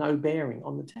has no bearing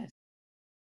on the test.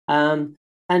 And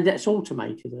that's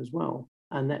automated as well.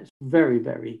 And that's very,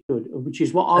 very good, which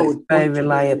is what I would very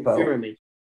reliable. Jeremy.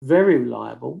 Very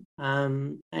reliable.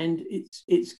 And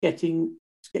it's getting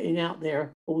out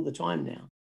there all the time now.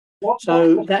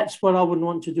 So that's what I wouldn't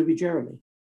want to do with Jeremy.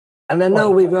 And I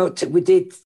know we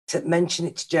did mention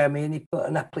it to Jeremy, and he put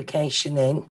an application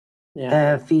in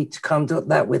for you to conduct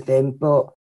that with him,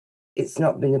 but it's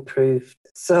not been approved.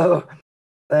 So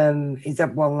he's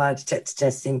had one lie detector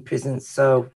test in prison.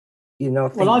 So,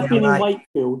 well, I've been in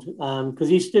Wakefield because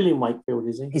he's still in Wakefield,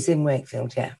 is he? He's in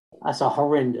Wakefield, yeah. That's a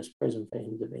horrendous prison for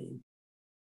him to be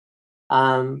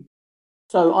in.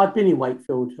 So I've been in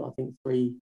Wakefield, I think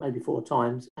 3, maybe 4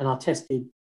 times, and I tested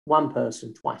one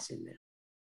person twice in there.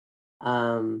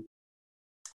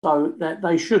 So that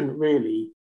they shouldn't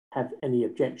really have any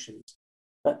objections.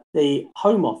 But the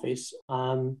Home Office,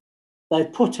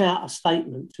 they've put out a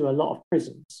statement to a lot of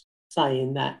prisons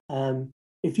saying that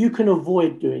if you can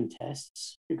avoid doing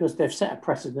tests, because they've set a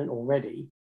precedent already,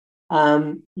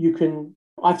 you can.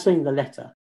 I've seen the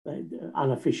letter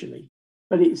unofficially,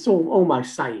 but it's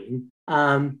almost saying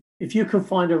if you can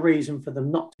find a reason for them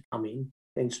not to come in,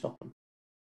 then stop them.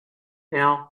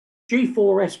 Now,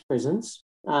 G4S prisons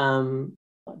down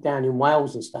in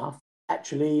Wales and stuff.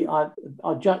 Actually, I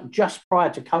just prior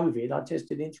to COVID, I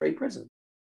tested in 3 prisons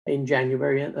in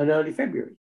January and early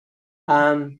February.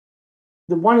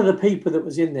 One of the people that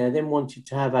was in there then wanted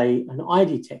to have an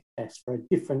ID tech test for a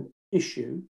different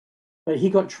issue, but he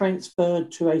got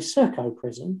transferred to a Serco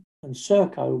prison, and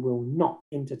Serco will not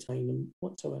entertain him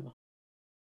whatsoever.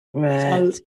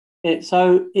 Right.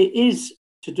 So it is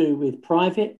to do with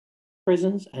private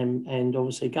prisons and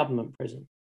obviously government prisons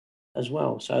as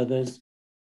well. So there's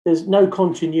no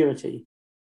continuity.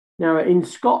 Now in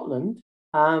Scotland,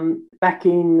 back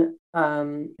in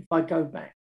if I go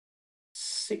back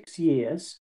 6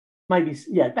 years,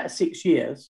 about 6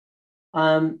 years,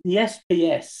 the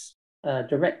SPS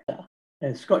director,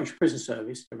 Scottish Prison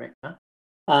Service director,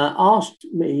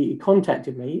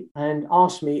 contacted me and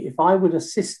asked me if I would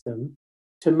assist them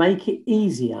to make it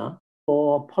easier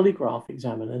for polygraph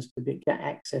examiners to get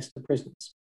access to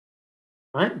prisons.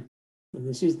 Right? And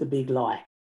this is the big lie.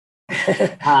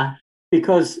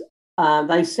 Because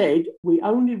they said we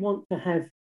only want to have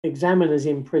examiners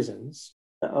in prisons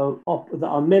that are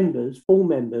full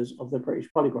members of the British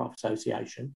Polygraph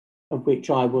Association, of which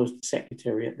I was the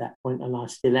secretary at that point, and I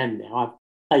still am now.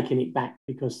 I've taken it back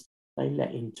because they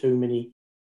let in too many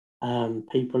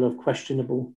people of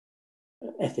questionable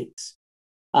ethics.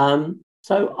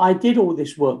 So I did all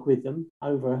this work with them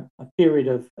over a period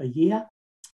of a year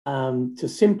to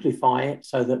simplify it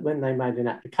so that when they made an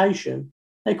application,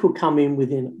 they could come in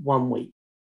within 1 week.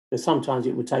 Because sometimes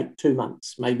it would take 2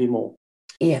 months, maybe more.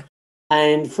 Yeah.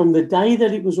 And from the day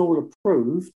that it was all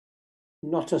approved,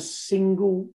 not a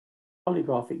single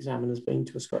polygraph examiner has been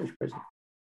to a Scottish prison.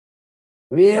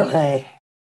 Really?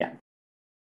 Yeah.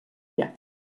 Yeah.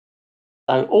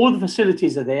 So all the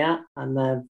facilities are there, and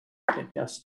they're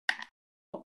just.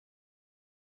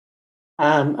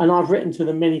 And I've written to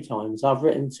them many times. I've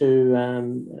written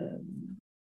to.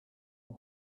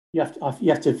 You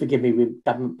have to forgive me with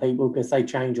government people because they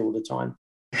change all the time.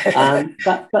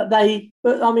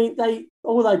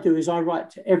 All they do is I write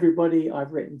to everybody.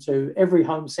 I've written to every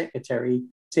Home Secretary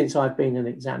since I've been an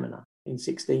examiner in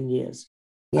 16 years.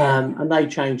 Yeah. And they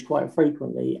change quite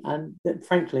frequently. And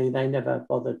frankly, they never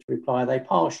bother to reply. They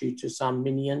pass you to some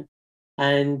minion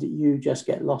and you just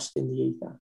get lost in the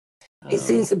ether. It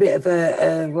seems a bit of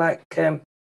a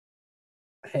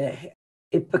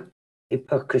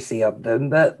hypocrisy of them,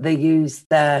 but they use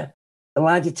the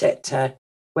lie detector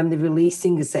when they're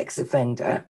releasing a sex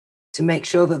offender to make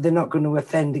sure that they're not going to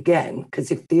offend again,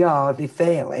 because if they are, they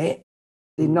fail it,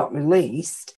 they're not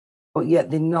released, but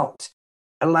yet they're not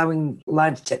allowing lie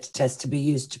detector tests to be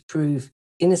used to prove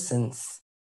innocence.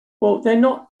 Well, they're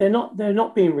not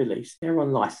being released. They're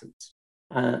on license,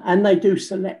 and they do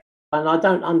select. And I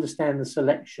don't understand the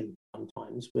selection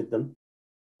sometimes with them,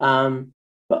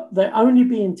 but they're only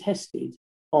being tested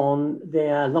on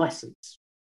their license.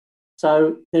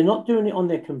 So they're not doing it on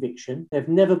their conviction. They've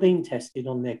never been tested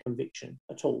on their conviction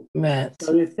at all. Right.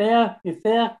 So if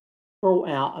they're brought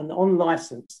out and on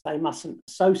license, they mustn't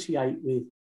associate with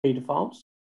paedophiles.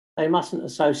 They mustn't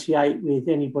associate with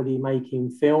anybody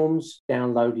making films,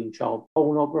 downloading child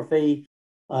pornography,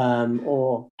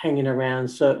 or hanging around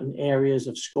certain areas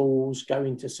of schools,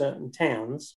 going to certain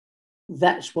towns.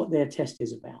 That's what their test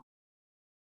is about.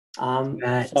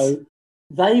 Right. So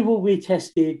they will be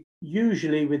tested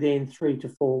usually within 3 to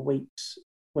 4 weeks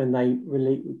when they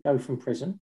go from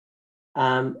prison.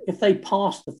 If they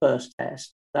pass the first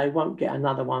test, they won't get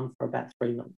another one for about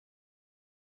 3 months.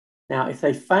 Now, if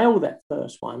they fail that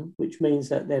first one, which means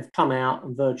that they've come out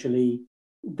and virtually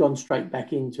gone straight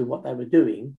back into what they were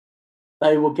doing,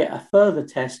 they will get a further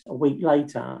test a week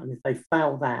later. And if they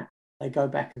fail that, they go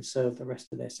back and serve the rest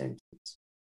of their sentence.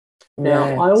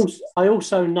 Now, I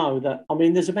also know that, I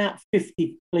mean, there's about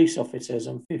 50 police officers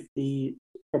and 50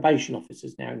 probation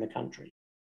officers now in the country.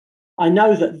 I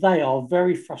know that they are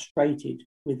very frustrated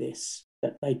with this,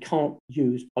 that they can't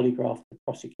use polygraph to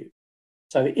prosecute.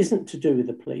 So it isn't to do with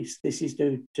the police. This is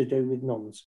to do with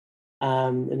NONS,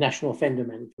 the National Offender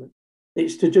Management.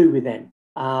 It's to do with them.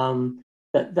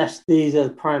 These are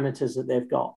the parameters that they've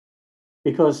got.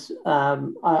 Because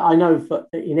I know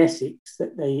in Essex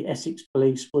that the Essex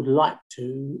Police would like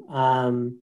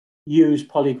to use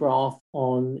polygraph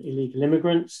on illegal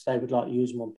immigrants. They would like to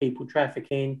use them on people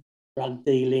trafficking, drug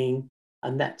dealing,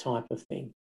 and that type of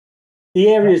thing. The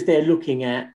areas they're looking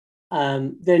at,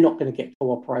 they're not going to get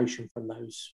cooperation from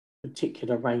those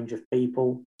particular range of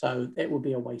people. So it would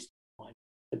be a waste of time,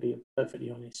 to be perfectly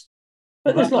honest.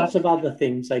 But there's lots of other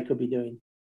things they could be doing.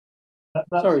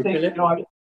 Sorry, Philip.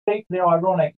 Deeply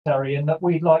ironic, Terry, in that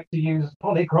we'd like to use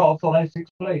polygraphs on Essex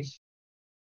Police.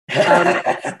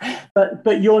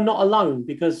 But you're not alone,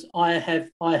 because I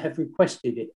have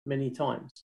requested it many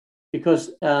times, because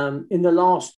in the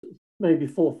last maybe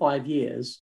 4 or 5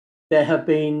 years there have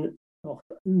been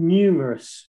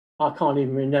numerous, I can't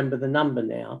even remember the number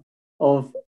now,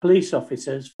 of police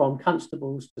officers, from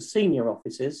constables to senior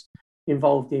officers,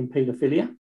 involved in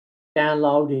paedophilia,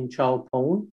 downloading child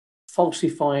porn,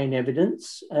 falsifying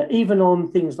evidence, even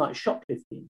on things like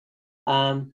shoplifting.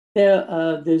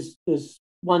 There's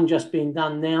one just being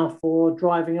done now for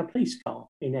driving a police car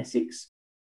in Essex.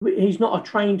 He's not a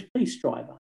trained police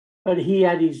driver, but he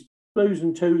had his blues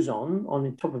and twos on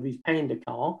the top of his Panda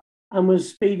car and was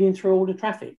speeding through all the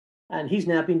traffic, and he's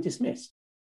now been dismissed.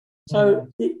 So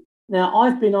now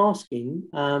I've been asking,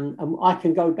 and I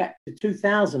can go back to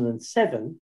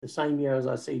 2007, the same year as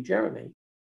I see Jeremy.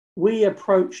 We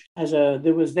approached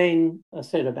there was then, I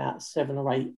said, about 7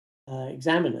 or 8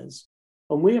 examiners,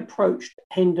 and we approached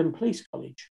Hendon Police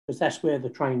College, because that's where the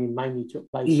training mainly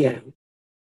took place. Yeah.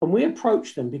 And we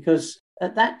approached them because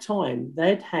at that time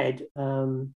they'd had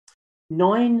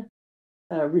 9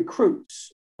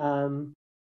 recruits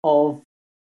of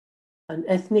an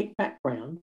ethnic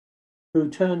background who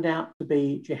turned out to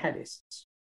be jihadists.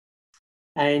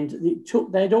 And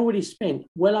they'd already spent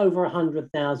well over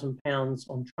 £100,000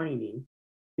 on training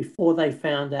before they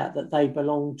found out that they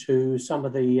belonged to some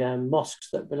of the mosques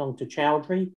that belonged to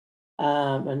Chowdhury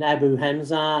and Abu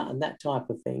Hamza and that type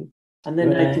of thing. And then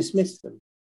they dismissed them.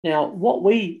 Now, what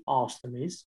we asked them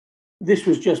is, this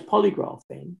was just polygraph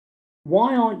then,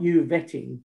 why aren't you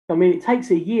vetting? I mean, it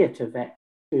takes a year to vet,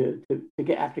 to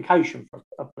get application for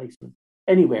a policeman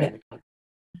anywhere in the country.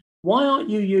 Why aren't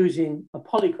you using a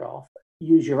polygraph?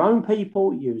 Use your own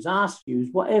people, use us, use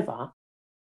whatever,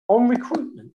 on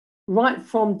recruitment, right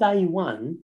from day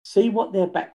one. See what their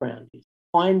background is.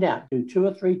 Find out, do 2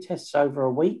 or 3 tests over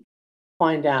a week.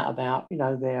 Find out about,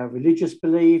 their religious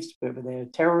beliefs, whether they're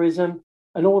terrorism,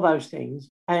 and all those things.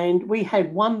 And we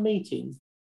had one meeting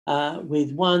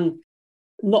with one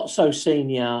not so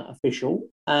senior official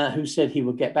who said he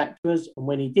would get back to us. And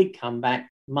when he did come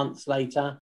back months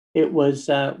later, it was,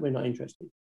 we're not interested.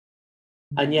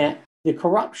 And yet the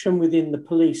corruption within the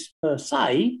police per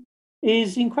se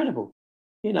is incredible.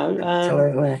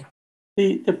 Absolutely.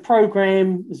 The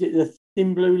program, was it the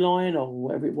Thin Blue Line or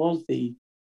whatever it was, the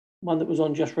one that was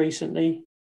on just recently?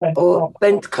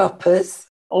 Bent coppers.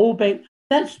 All bent.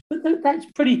 That's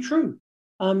pretty true.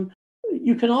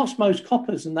 You can ask most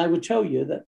coppers and they would tell you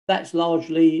that that's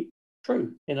largely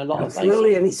true in a lot of places.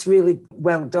 Absolutely, and it's really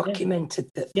well documented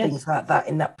that things like that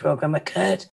in that program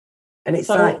occurred. And it's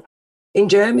like, in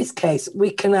Jeremy's case,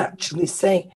 we can actually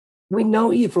say, we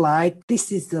know you've lied.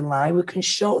 This is the lie. We can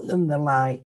show them the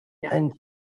lie. Yeah. And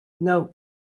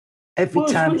every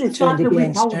time it's turned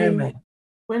against Jeremy.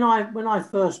 When I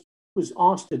first was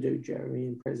asked to do Jeremy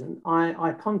in prison,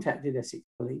 I contacted Essex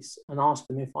Police and asked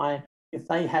them if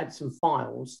they had some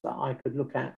files that I could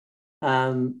look at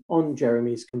on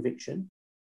Jeremy's conviction.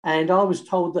 And I was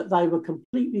told that they were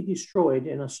completely destroyed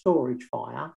in a storage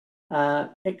fire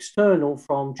external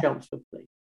from Chelmsford Police.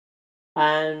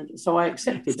 And so I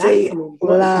accepted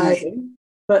that.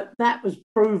 But that was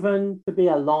proven to be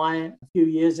a lie a few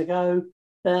years ago,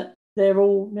 that they're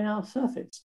all now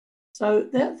surfaced. So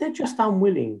they're just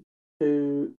unwilling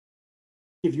to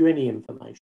give you any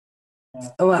information.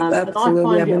 Oh,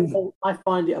 absolutely. I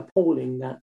find it appalling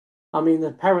that,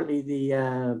 apparently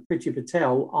the Priti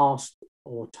Patel asked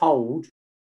or told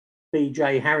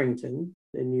B.J. Harrington,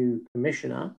 the new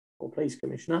commissioner or police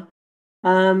commissioner,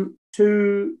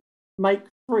 to make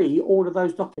free all of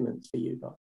those documents for you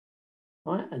guys,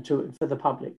 right, and for the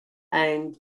public,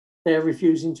 and they're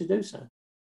refusing to do so.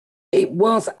 It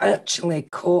was actually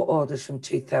court orders from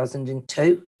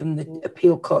 2002 from the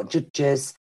appeal court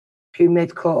judges who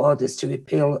made court orders to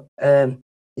appeal,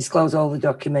 disclose all the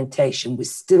documentation. We're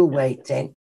still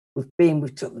waiting. We even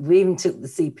took the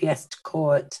CPS to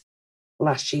court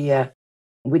last year.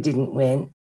 We didn't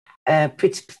win.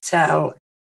 Priti Patel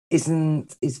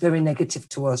is very negative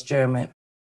towards Jeremy.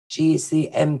 She is the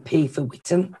MP for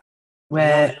Whittam,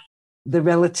 where the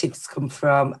relatives come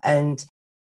from, and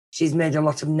she's made a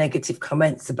lot of negative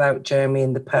comments about Jeremy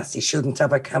in the past. He shouldn't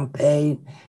have a campaign,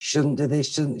 shouldn't do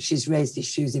this, shouldn't. She's raised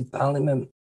issues in Parliament.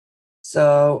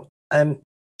 So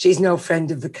she's no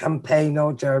friend of the campaign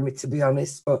or Jeremy, to be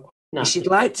honest, but if she'd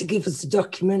like to give us the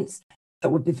documents, that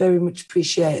would be very much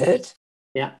appreciated.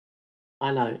 Yeah,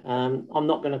 I know. I'm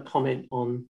not going to comment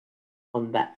on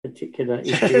that particular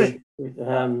issue with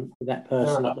that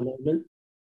person at the moment,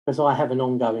 because I have an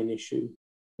ongoing issue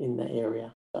in that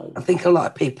area. So I think a lot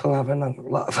of people have a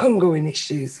lot of ongoing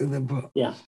issues with them, but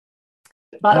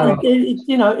but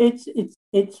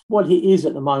it's what it is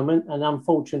at the moment, and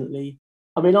unfortunately,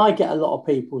 I mean, I get a lot of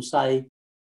people say,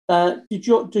 does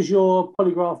your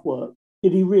polygraph work?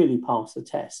 Did he really pass the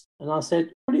test? And I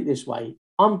said, put it this way,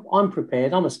 I'm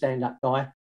prepared. I'm a stand-up guy.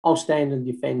 I'll stand and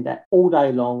defend that all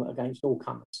day long against all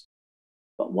comers.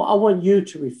 But what I want you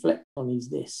to reflect on is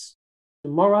this: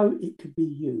 tomorrow it could be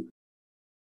you.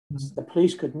 The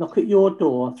police could knock at your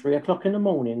door 3 o'clock in the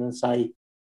morning and say,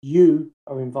 you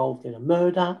are involved in a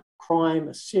murder, crime,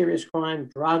 a serious crime,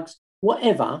 drugs,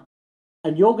 whatever.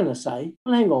 And you're going to say,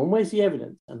 well, hang on, where's the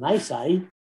evidence? And they say,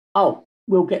 oh,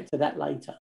 we'll get to that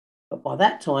later. But by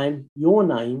that time, your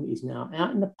name is now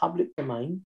out in the public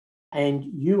domain and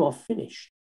you are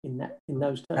finished in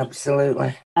those terms.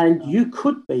 Absolutely. And you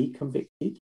could be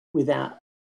convicted without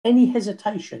any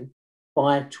hesitation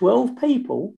by 12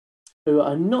 people who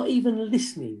are not even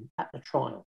listening at the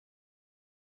trial.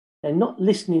 They're not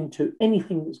listening to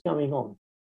anything that's going on.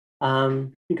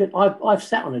 Because I've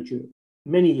sat on a jury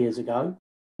many years ago.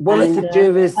 One of the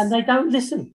jurors, and they don't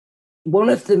listen. One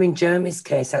of them in Jeremy's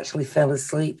case actually fell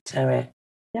asleep, Terry.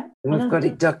 Yeah. And we've got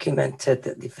it documented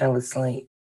that they fell asleep.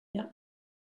 Yeah.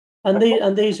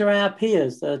 And these are our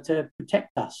peers to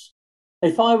protect us.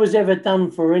 If I was ever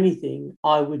done for anything,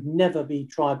 I would never be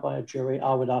tried by a jury.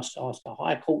 I would ask a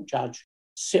high court judge,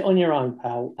 sit on your own,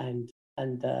 pal, and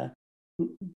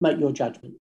make your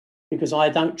judgment. Because I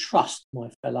don't trust my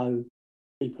fellow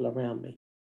people around me.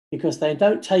 Because they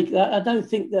don't take that. I don't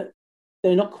think that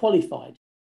they're not qualified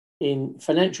in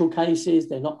financial cases.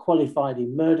 They're not qualified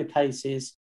in murder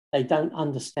cases. They don't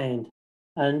understand.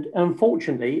 And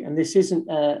unfortunately, and this isn't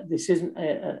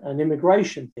an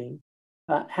immigration thing,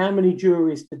 but how many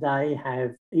juries today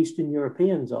have Eastern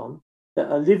Europeans on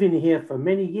that are living here for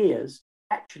many years,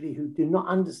 actually who do not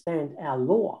understand our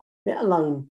law, let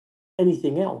alone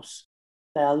anything else.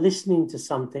 They are listening to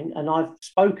something, and I've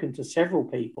spoken to several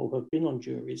people who have been on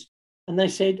juries, and they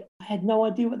said, I had no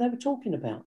idea what they were talking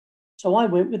about. So I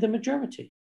went with the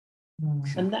majority.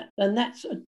 And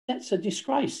that's a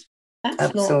disgrace.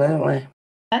 Absolutely.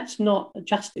 That's not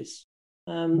justice.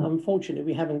 Unfortunately,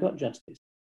 we haven't got justice.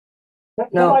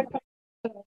 No.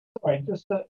 Sorry, just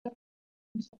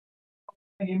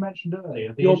you mentioned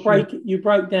earlier. You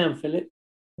broke down, Philip.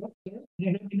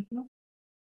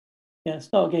 Yeah,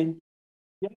 start again.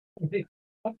 Yeah,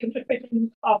 I can just pick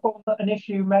up on an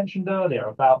issue you mentioned earlier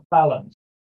about balance.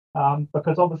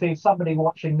 Because obviously somebody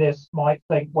watching this might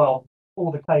think, well,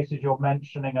 all the cases you're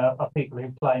mentioning are people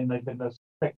who claim they've been the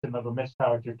victim of a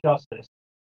miscarriage of justice.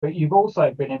 But you've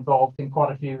also been involved in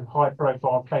quite a few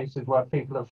high-profile cases where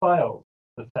people have failed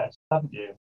the test, haven't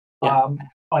you? Yeah.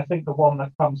 I think the one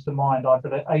that comes to mind, I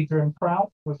believe, Adrian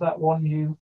Prout, was that one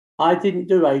you? I didn't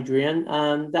do Adrian.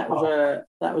 That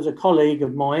was a colleague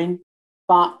of mine.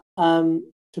 But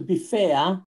to be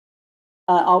fair,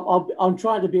 I'm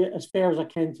trying to be as fair as I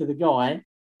can to the guy.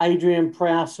 Adrian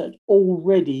Prout had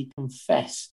already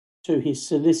confessed to his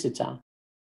solicitor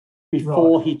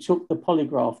before he took the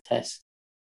polygraph test.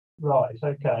 Right.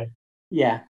 Okay.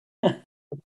 Yeah.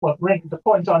 Well, Rick, the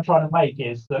point I'm trying to make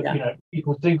is that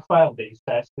people do fail these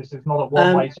tests. This is not a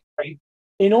one-way street.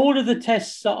 In all of the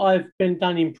tests that I've been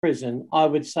done in prison, I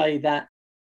would say that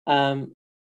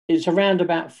it's around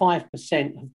about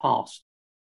 5% have passed.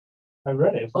 Oh,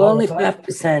 really? Only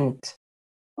 5%.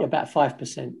 Yeah, about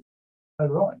 5%. Oh,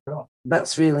 right. God.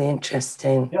 That's really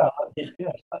interesting. Yeah,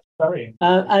 that's very.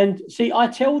 And see, I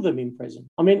tell them in prison.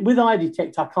 I mean, with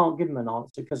iDetect, I can't give them an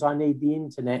answer because I need the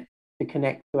internet to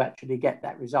connect to actually get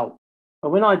that result. But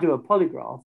when I do a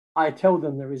polygraph, I tell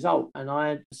them the result, and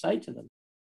I say to them,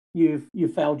 "You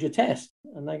failed your test,"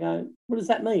 and they go, "What does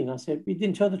that mean?" I said, "You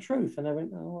didn't tell the truth," and they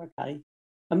went, "Oh, okay."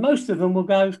 And most of them will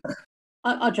go,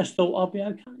 I just thought I'll be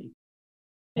okay.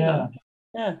 You know?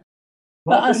 Yeah.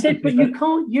 Well, but I said, but you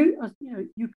can't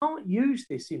use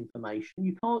this information.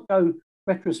 You can't go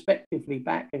retrospectively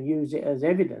back and use it as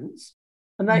evidence.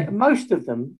 And most of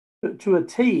them, to a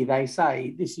T, they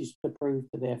say this is to prove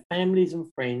to their families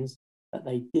and friends that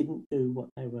they didn't do what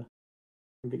they were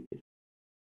convicted.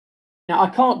 Now, I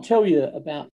can't tell you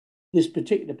about this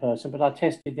particular person, but I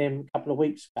tested them a couple of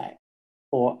weeks back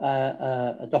for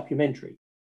a documentary.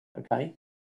 Okay,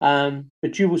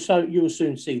 but you will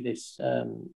soon see this.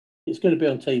 It's going to be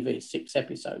on TV. It's 6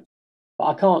 episodes, but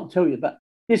I can't tell you. But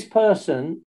this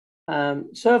person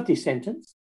served his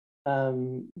sentence,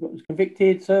 was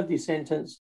convicted, served his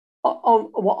sentence on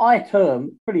what I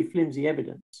term pretty flimsy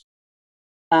evidence.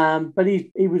 But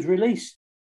he was released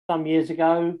some years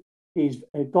ago. He's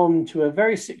gone to a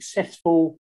very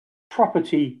successful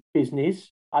property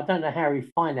business. I don't know how he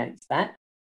financed that,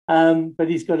 but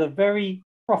he's got a very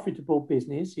profitable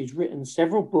business. He's written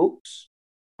several books,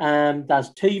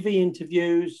 does TV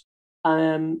interviews.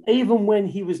 Even when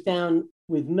he was down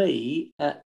with me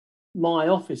at my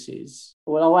offices,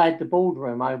 well, I had the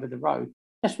boardroom over the road.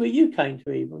 That's where you came to,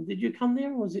 Yvonne. Did you come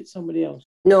there, or was it somebody else?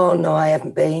 No, I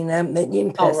haven't been. Met you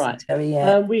in person, right. Terry,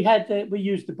 yeah. We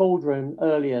used the boardroom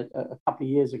earlier, a couple of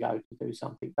years ago, to do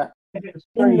something. But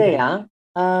in there,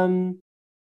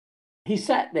 he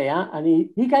sat there and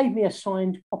he gave me a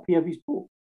signed copy of his book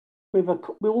with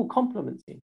all compliments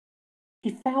in.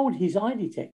 He failed his lie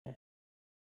detector,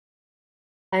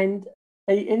 and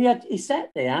he sat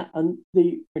there, and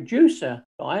the producer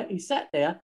guy, he sat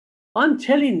there. I'm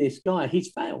telling this guy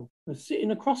he's failed. I'm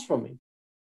sitting across from him,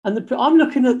 and I'm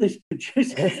looking at this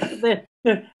producer there,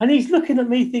 and he's looking at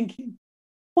me thinking,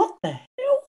 "What the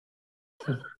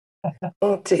hell?"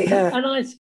 Oh dear.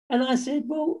 And I said,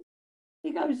 "Well,"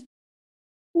 he goes,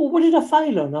 "Well, what did I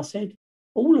fail on?" I said,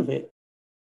 "All of it."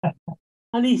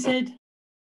 And he said,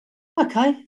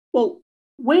 "Okay, well,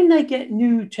 when they get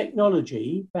new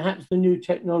technology, perhaps the new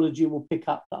technology will pick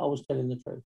up that I was telling the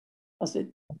truth." I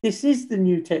said, "This is the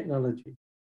new technology.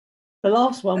 The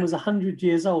last one was 100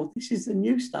 years old. This is the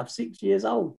new stuff, 6 years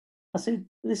old." I said,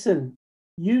 "Listen,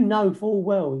 you know full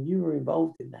well you were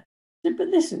involved in that." I said, "But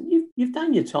listen, you've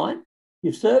done your time.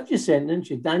 You've served your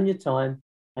sentence. You've done your time.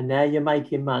 And now you're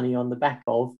making money on the back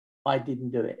of, I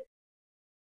didn't do it."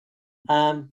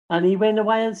 And he went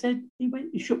away and said,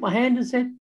 he shook my hand and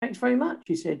said, "Thanks very much."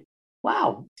 He said,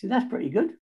 "Wow." He said, "That's pretty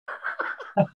good."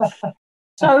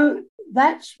 So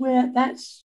that's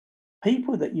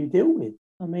people that you deal with.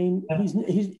 I mean,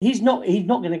 he's not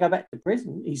going to go back to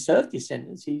prison. He served his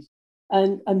sentence.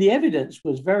 And the evidence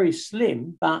was very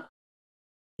slim, but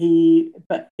he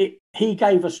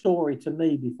gave a story to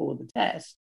me before the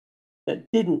test that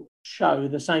didn't show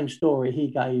the same story he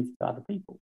gave to other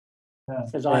people,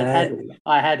 because I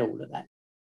had all of that.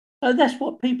 So that's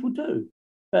what people do.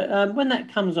 But when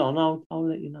that comes on, I'll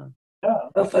let you know. Yeah.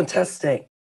 Oh, fantastic.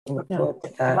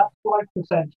 That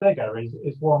 5% figure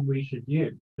is one we should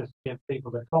use just to give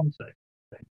people the context.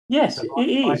 Yes, it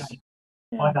is.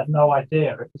 I had no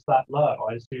idea it was that low.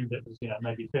 I assumed it was,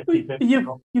 maybe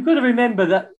 50-50. You've got to remember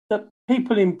that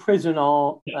people in prison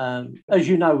are, as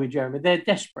you know with Jeremy, they're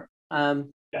desperate.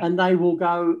 And they will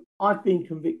go, "I've been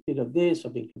convicted of this,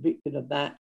 I've been convicted of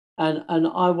that, and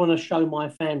I want to show my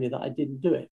family that I didn't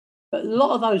do it." But a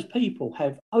lot of those people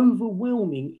have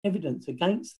overwhelming evidence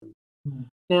against them.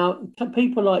 Now,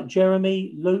 people like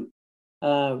Jeremy, Luke,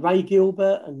 Ray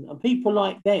Gilbert, and people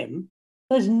like them,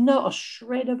 there's not a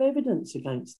shred of evidence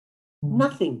against them.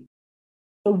 Nothing.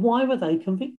 So why were they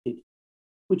convicted?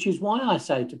 Which is why I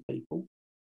say to people,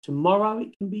 tomorrow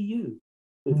it can be you.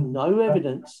 With no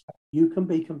evidence, you can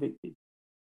be convicted.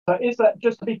 So is that,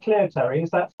 just to be clear, Terry, is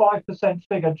that 5%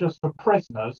 figure just for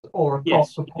prisoners or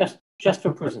across the board? Just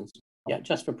for prisons. Yeah,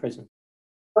 just for prison.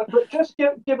 But just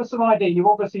give us an idea. You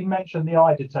obviously mentioned the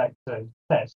lie detector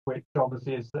test, which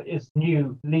obviously is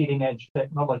new leading edge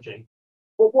technology.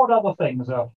 But what other things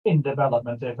are in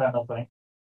development, if anything?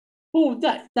 Well,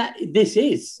 this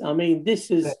is. I mean, this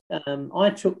is. I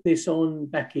took this on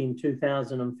back in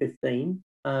 2015,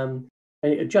 and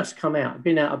it had just come out. It'd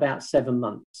been out about 7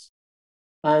 months.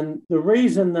 And the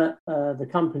reason that the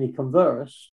company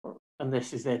Converse, and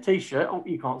this is their T-shirt. Oh,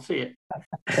 you can't see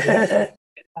it.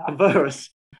 Converse.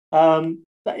 The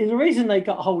reason they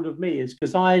got hold of me is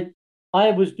because I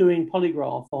was doing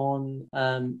polygraph on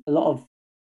a lot of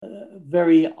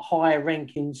very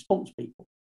high-ranking sports people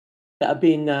that have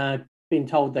been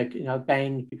told they're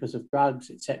banned because of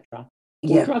drugs, etc.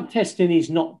 Well, drug testing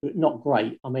is not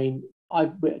great. I mean,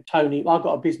 I've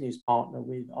got a business partner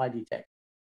with iDetect,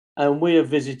 And we have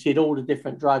visited all the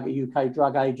different UK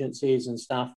drug agencies and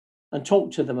stuff and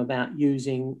talked to them about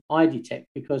using iDetect,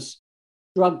 because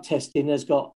drug testing has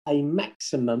got a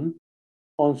maximum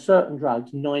on certain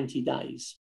drugs, 90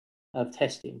 days of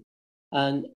testing.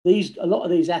 And a lot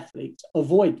of these athletes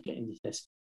avoid getting the test.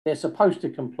 They're supposed to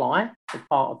comply as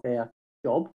part of their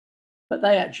job, but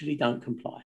they actually don't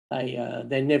comply.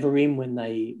 They're never in when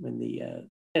the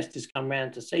testers come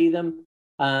round to see them.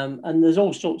 And there's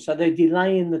all sorts, so they're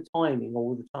delaying the timing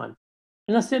all the time.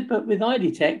 And I said, but with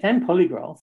iDetect and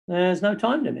polygraph, there's no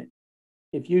time limit.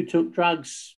 If you took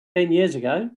drugs 10 years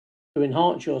ago to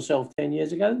enhance yourself 10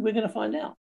 years ago, we're going to find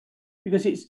out. Because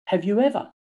it's, have you ever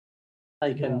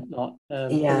taken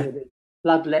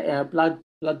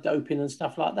blood doping and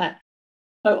stuff like that?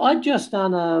 So I'd just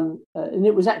done, and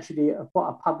it was actually quite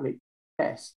a public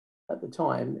test at the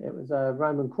time. It was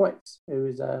Roman Kreutz, who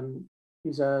was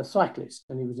he's a cyclist,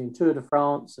 and he was in Tour de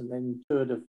France and then Tour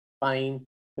de Spain.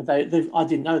 But I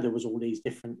didn't know there was all these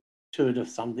different Tour de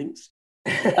somethings.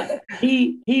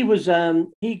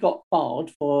 he got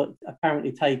barred for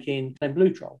apparently taking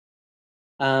clenbuterol,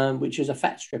 which is a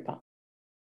fat stripper.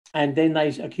 And then they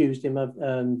accused him of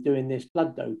doing this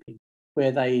blood doping,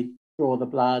 where they draw the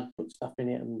blood, put stuff in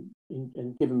it,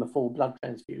 and give him a full blood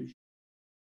transfusion.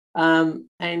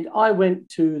 And I went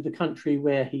to the country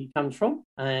where he comes from,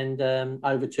 and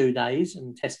over 2 days,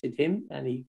 and tested him, and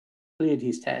he cleared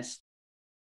his test.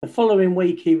 The following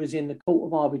week, he was in the Court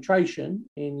of Arbitration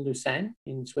in Lausanne,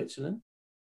 in Switzerland.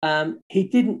 He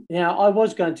didn't. Now, I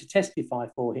was going to testify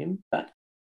for him, but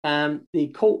the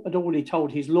court had already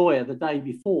told his lawyer the day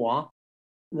before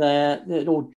that they'd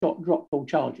all dropped all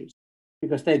charges,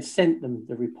 because they'd sent them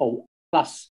the report,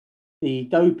 plus the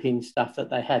doping stuff that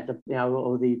they had,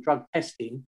 or the drug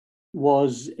testing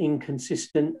was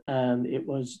inconsistent. It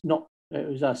was not.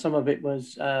 It was some of it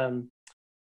was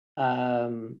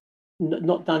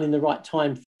not done in the right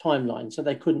timeline, so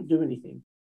they couldn't do anything.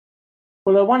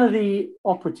 Well, one of the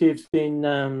operatives in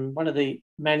one of the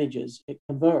managers at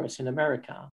Converse in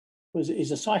America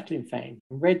is a cycling fan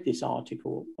and read this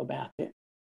article about it,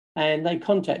 and they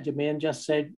contacted me and just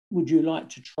said, "Would you like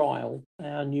to trial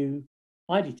our new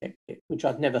iDetect kit?" which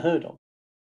I'd never heard of.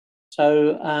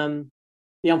 So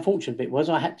the unfortunate bit was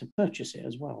I had to purchase it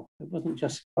as well. It wasn't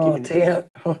just giving it.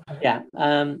 Yeah,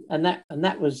 and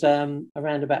that was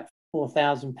around about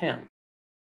 £4,000.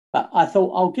 But I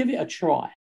thought I'll give it a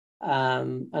try.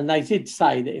 And they did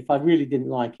say that if I really didn't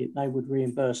like it, they would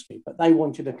reimburse me, but they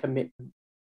wanted a commitment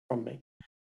from me.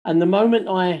 And the moment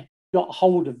I got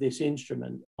hold of this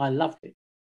instrument, I loved it.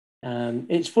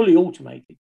 It's fully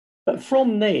automated. But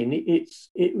from then,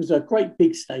 it was a great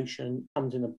big station,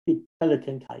 comes in a big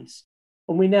Pelican case.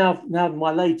 And we now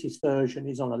my latest version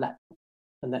is on a laptop,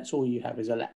 and that's all you have is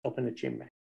a laptop and a chin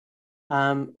rack.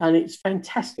 And it's a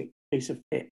fantastic piece of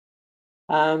kit.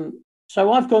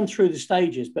 So I've gone through the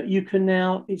stages, but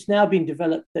it's now been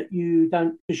developed that you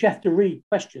don't, because you have to read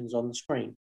questions on the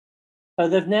screen. So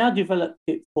they've now developed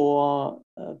it for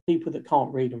people that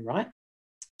can't read and write,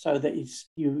 so that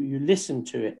you listen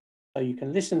to it, so you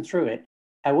can listen through it.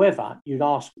 However, you'd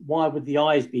ask, why would the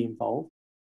eyes be involved?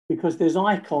 Because there's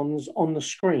icons on the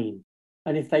screen,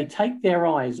 and if they take their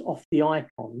eyes off the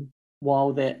icon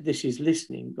while this is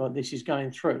listening or this is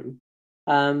going through,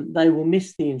 they will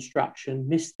miss the instruction,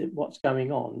 miss what's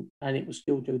going on, and it will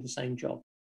still do the same job.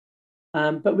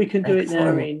 But we can do it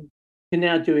now in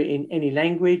any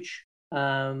language.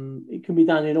 It can be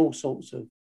done in all sorts of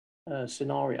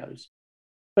scenarios,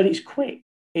 but it's quick.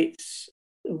 It's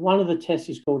one of the tests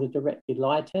is called a directed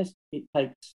lie test. It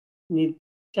takes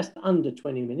just under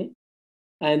 20 minutes,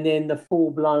 and then the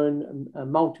full-blown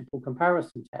multiple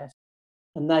comparison test,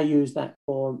 and they use that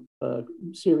for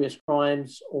serious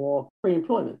crimes or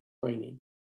pre-employment screening,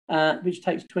 which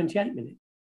takes 28 minutes,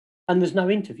 and there's no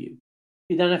interview.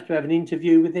 You don't have to have an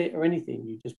interview with it or anything.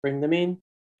 You just bring them in.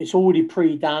 It's already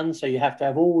pre-done, so you have to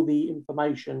have all the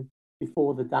information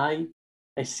before the day.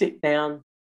 They sit down,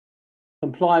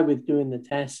 comply with doing the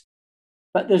test.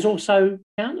 But there's also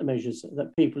countermeasures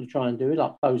that people try and do,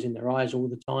 like closing their eyes all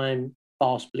the time,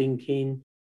 fast blinking,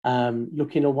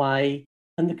 looking away.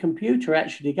 And the computer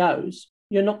actually goes,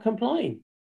 you're not complying.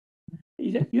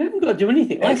 You haven't got to do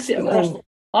anything. I sit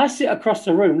across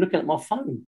the room looking at my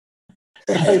phone.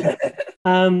 So,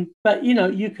 but,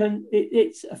 you can,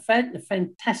 it's a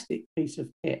fantastic piece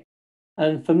of kit.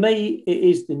 And for me, it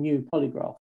is the new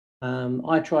polygraph.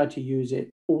 I try to use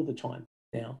it all the time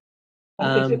now.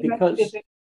 Is it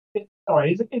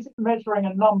measuring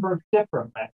a number of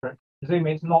different metrics?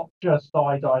 Presumably it's not just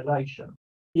eye dilation.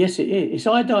 Yes, it is. It's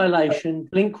eye dilation,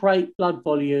 blink rate, blood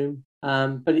volume,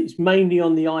 but it's mainly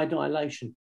on the eye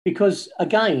dilation. because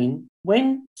again,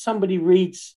 when somebody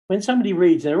reads,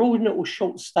 they're all little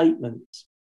short statements,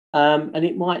 and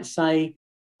it might say,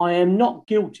 "I am not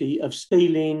guilty of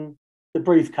stealing the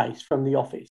briefcase from the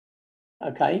office."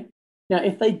 Okay. Now,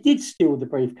 if they did steal the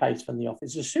briefcase from the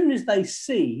office, as soon as they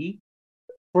see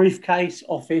briefcase,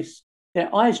 office,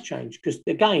 their eyes change, because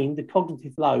again, the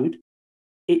cognitive load,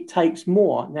 it takes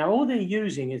more. Now, all they're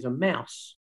using is a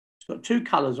mouse. It's got two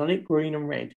colours on it, green and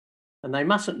red, and they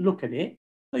mustn't look at it.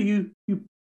 So you give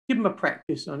them a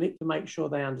practice on it to make sure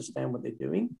they understand what they're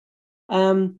doing.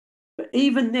 But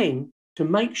even then, to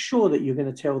make sure that you're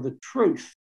going to tell the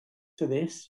truth to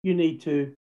this, you need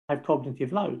to have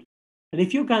cognitive load. And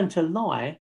if you're going to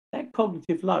lie, that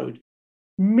cognitive load,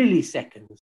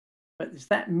 milliseconds, but it's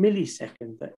that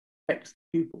millisecond that affects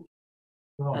the pupils.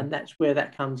 Right. And that's where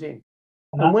that comes in.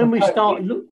 And when we start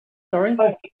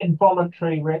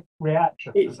involuntary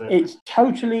reaction. It's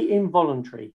totally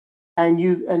involuntary.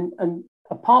 And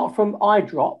apart from eye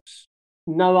drops,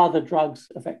 no other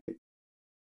drugs affect it.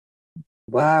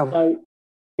 Wow. So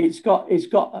it's got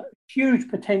a huge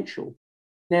potential.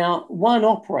 Now, one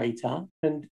operator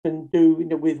can do,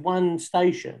 with one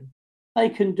station, they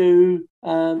can do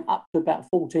up to about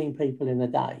 14 people in a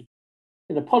day.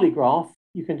 In a polygraph,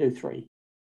 you can do 3.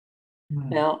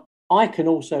 Now, I can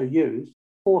also use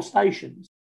 4 stations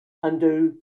and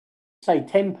do, say,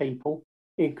 10 people,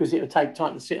 because it would take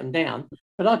time to sit them down,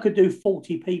 but I could do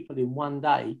 40 people in one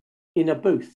day in a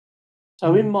booth.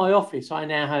 So in my office, I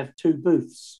now have 2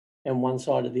 booths on one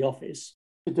side of the office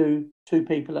to do 2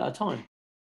 people at a time.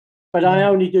 But I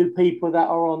only do people that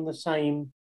are on with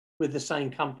the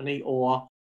same company or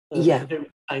to do the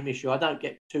same issue. I don't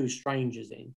get 2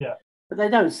 strangers in. Yeah. But they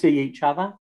don't see each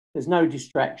other. There's no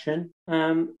distraction,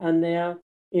 and they're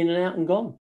in and out and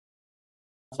gone.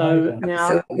 So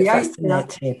now the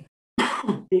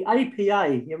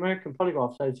APA, the American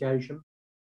Polygraph Association,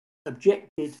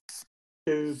 objected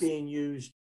to being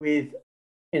used in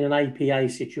an APA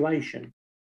situation.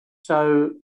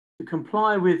 So to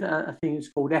comply with a thing that's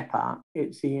called EPA,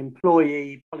 it's the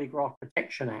Employee Polygraph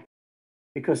Protection Act,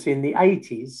 because in the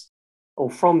 80s,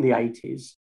 or from the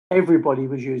 80s, everybody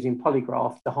was using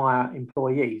polygraph to hire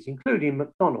employees, including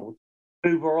McDonald's,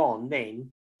 who were on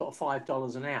then sort of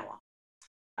 $5 an hour.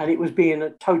 And it was being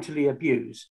totally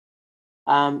abused.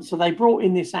 So they brought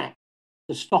in this act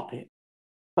to stop it.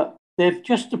 But they've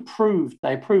just approved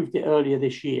it earlier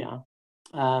this year,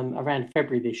 around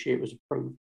February this year it was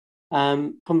approved.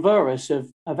 Converus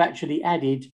have actually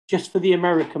added, just for the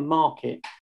American market,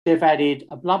 they've added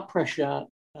a blood pressure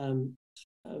for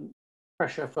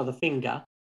the finger.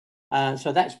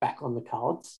 So that's back on the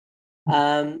cards.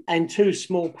 And 2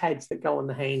 small pads that go on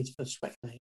the hands for sweat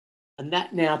glands. And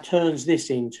that now turns this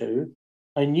into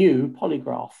a new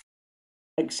polygraph,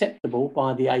 acceptable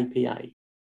by the APA.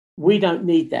 We don't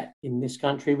need that in this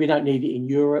country. We don't need it in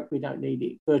Europe. We don't need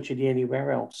it virtually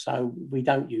anywhere else. So we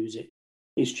don't use it.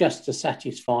 It's just to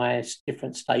satisfy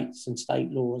different states and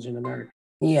state laws in America.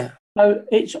 Yeah. So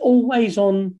it's always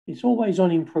on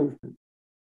improvement.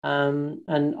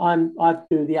 And I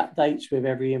do the updates with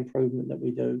every improvement that we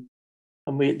do.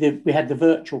 And we had the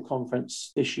virtual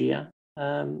conference this year.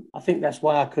 I think that's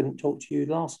why I couldn't talk to you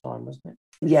last time, wasn't it?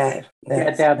 Yeah. We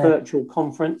had our virtual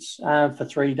conference for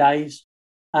 3 days.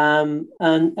 And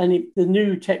the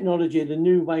new technology, the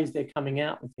new ways they're coming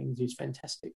out with things is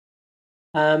fantastic.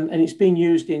 And it's been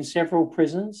used in several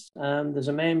prisons. There's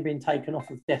a man being taken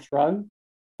off of death row,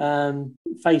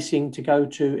 facing to go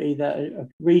to either a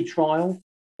retrial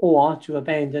or to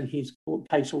abandon his court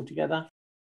case altogether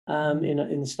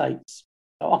in the States.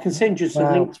 So I can send you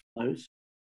some links for those.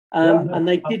 And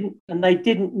they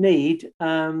didn't need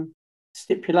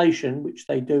stipulation, which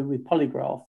they do with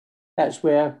polygraph. That's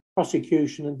where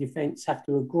prosecution and defence have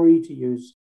to agree to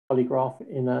use polygraph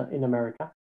in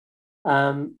America.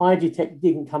 iDetect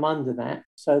didn't come under that,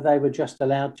 so they were just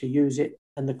allowed to use it,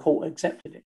 and the court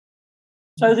accepted it.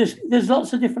 So there's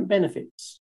lots of different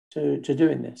benefits to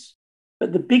doing this,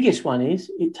 but the biggest one is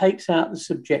it takes out the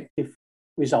subjective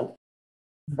result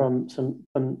from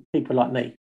people like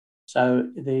me. So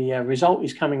the result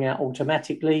is coming out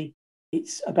automatically.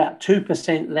 It's about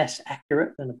 2% less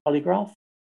accurate than a polygraph.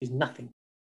 Is nothing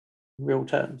in real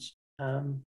terms.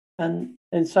 And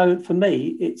so for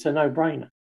me, it's a no-brainer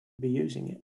to be using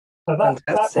it. So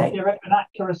that's an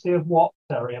accuracy of what,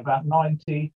 Terry? About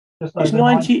 90? Just over it's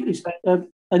 90. It's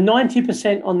a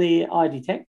 90% on the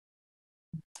iDetect.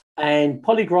 And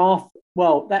polygraph,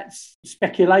 well, that's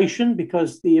speculation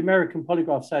because the American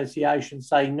Polygraph Association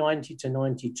say 90 to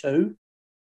 92.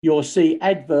 You'll see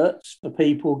adverts for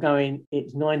people going,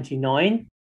 it's 99.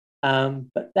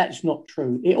 But that's not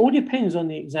true. It all depends on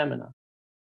the examiner.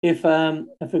 if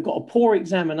we've got a poor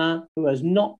examiner who has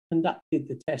not conducted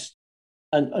the test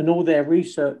and all their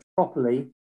research properly,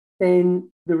 then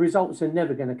the results are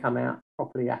never going to come out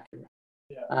properly accurate.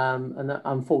 Yeah. And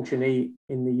unfortunately,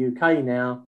 in the UK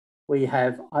now, we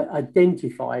have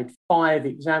identified 5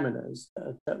 examiners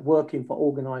that are working for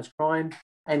organised crime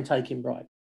and taking bribes.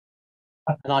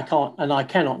 And I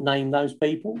cannot name those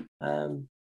people.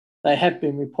 They have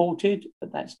been reported,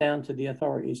 but that's down to the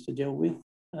authorities to deal with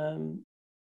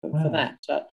for that.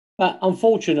 So, but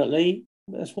unfortunately,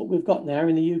 that's what we've got now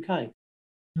in the UK.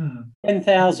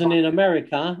 10,000 in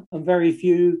America and very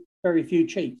few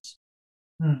cheats.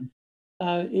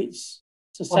 It's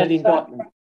a sad indictment.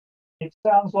 It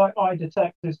sounds like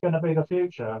iDetect is going to be the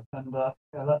future, and that's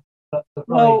the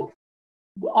well.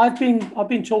 I've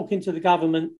been talking to the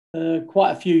government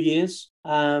quite a few years,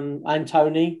 and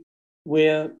Tony,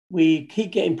 we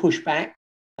keep getting pushed back,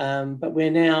 but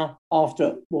we're now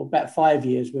after about 5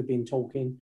 years we've been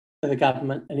talking to the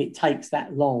government, and it takes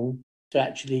that long to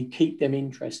actually keep them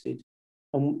interested,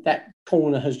 and that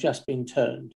corner has just been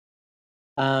turned.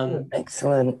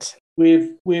 Excellent.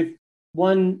 With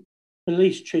one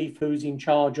police chief who's in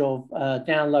charge of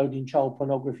downloading child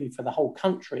pornography for the whole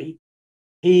country.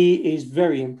 He is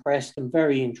very impressed and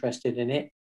very interested in it,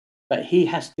 but he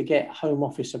has to get Home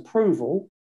Office approval,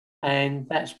 and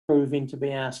that's proving to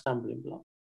be our stumbling block.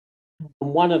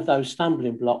 And one of those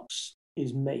stumbling blocks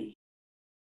is me.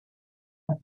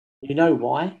 You know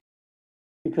why?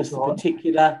 Because the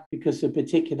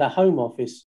particular Home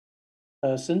Office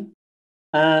person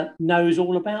knows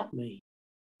all about me.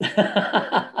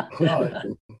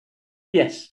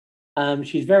 Yes,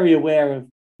 she's very aware of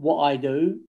what I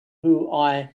do, who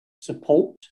I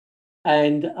support,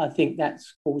 and I think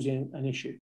that's causing an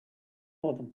issue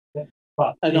for them. Yeah,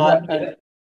 but sorry,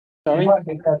 she won't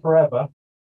be there forever.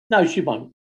 No, she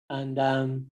won't. And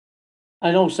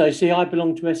also, see, I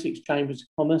belong to Essex Chambers of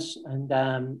Commerce,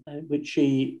 and which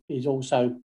she is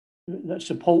also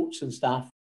supports and stuff.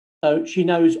 So she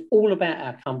knows all about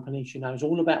our company. She knows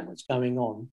all about what's going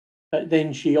on. But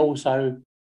then she also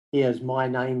hears my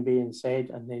name being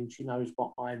said, and then she knows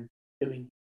what I'm doing.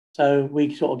 So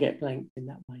we sort of get blanked in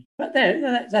that way. But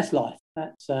that's life.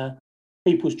 That's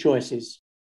people's choices.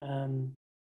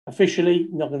 Officially,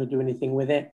 not going to do anything with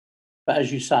it. But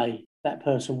as you say, that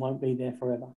person won't be there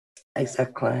forever.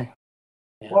 Exactly.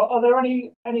 Yeah. Well, are there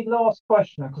any last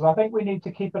questions? Because I think we need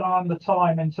to keep an eye on the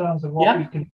time in terms of what we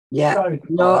can show.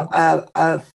 No,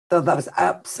 I thought that was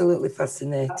absolutely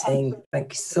fascinating.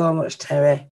 Thank you so much,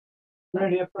 Terry.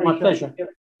 Really appreciate my pleasure.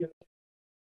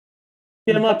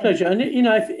 Yeah, my pleasure. And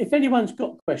if anyone's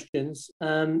got questions,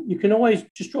 you can always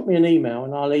just drop me an email,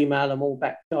 and I'll email them all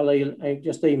back. I'll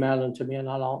just email them to me, and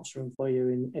I'll answer them for you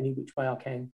in any which way I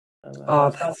can.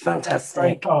 That's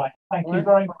fantastic. Thank you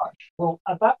very much. Well,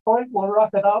 at that point, we'll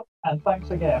wrap it up, and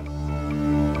thanks again.